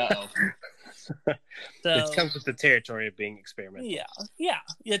 Uh-oh. So, it comes with the territory of being experimental. Yeah.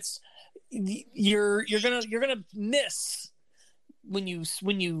 It's you're gonna miss when you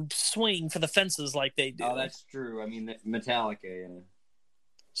swing for the fences like they do. Oh, that's true. I mean, Metallica. Yeah.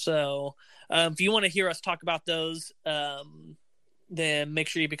 So if you want to hear us talk about those, then make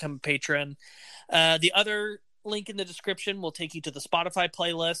sure you become a patron. The other link in the description will take you to the Spotify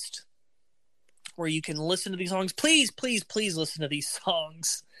playlist where you can listen to these songs. Please listen to these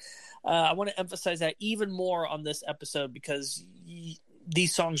songs. I want to emphasize that even more on this episode because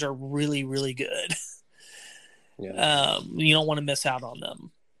these songs are really, really good. Yeah. You don't want to miss out on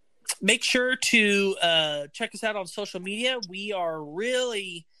them. Make sure to check us out on social media. We are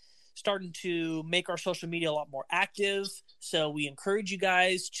really starting to make our social media a lot more active. So we encourage you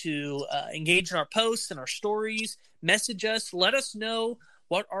guys to engage in our posts and our stories. Message us. Let us know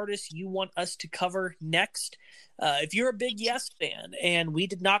what artists you want us to cover next. If you're a big Yes fan and we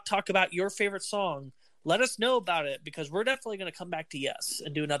did not talk about your favorite song, let us know about it because we're definitely going to come back to Yes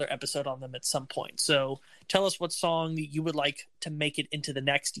and do another episode on them at some point. So tell us what song you would like to make it into the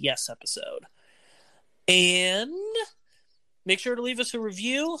next Yes episode. And make sure to leave us a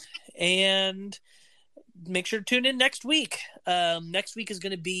review and make sure to tune in next week. Next week is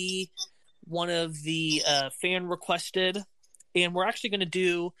going to be one of the fan requested, and we're actually going to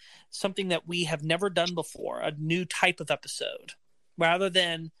do something that we have never done before, a new type of episode. Rather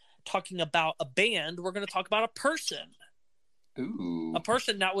than talking about a band, we're going to talk about a person. Ooh. A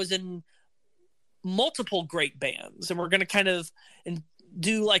person that was in multiple great bands, and we're going to kind of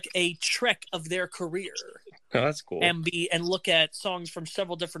do like a trek of their career. Oh, that's cool. And look at songs from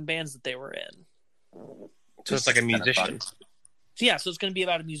several different bands that they were in. So it's like a musician. So yeah, so it's going to be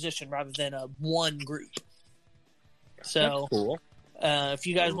about a musician rather than a one group. So that's cool. If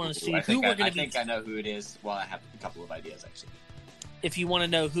you guys want to see who we're going to be, I think I know who it is. Well, I have a couple of ideas actually. if you want to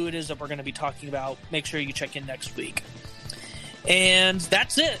know who it is that we're going to be talking about, make sure you check in next week. And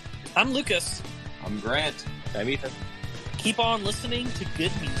that's it. I'm Lucas. I'm Grant. I'm Ethan. Keep on listening to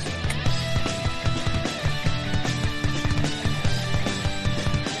good music.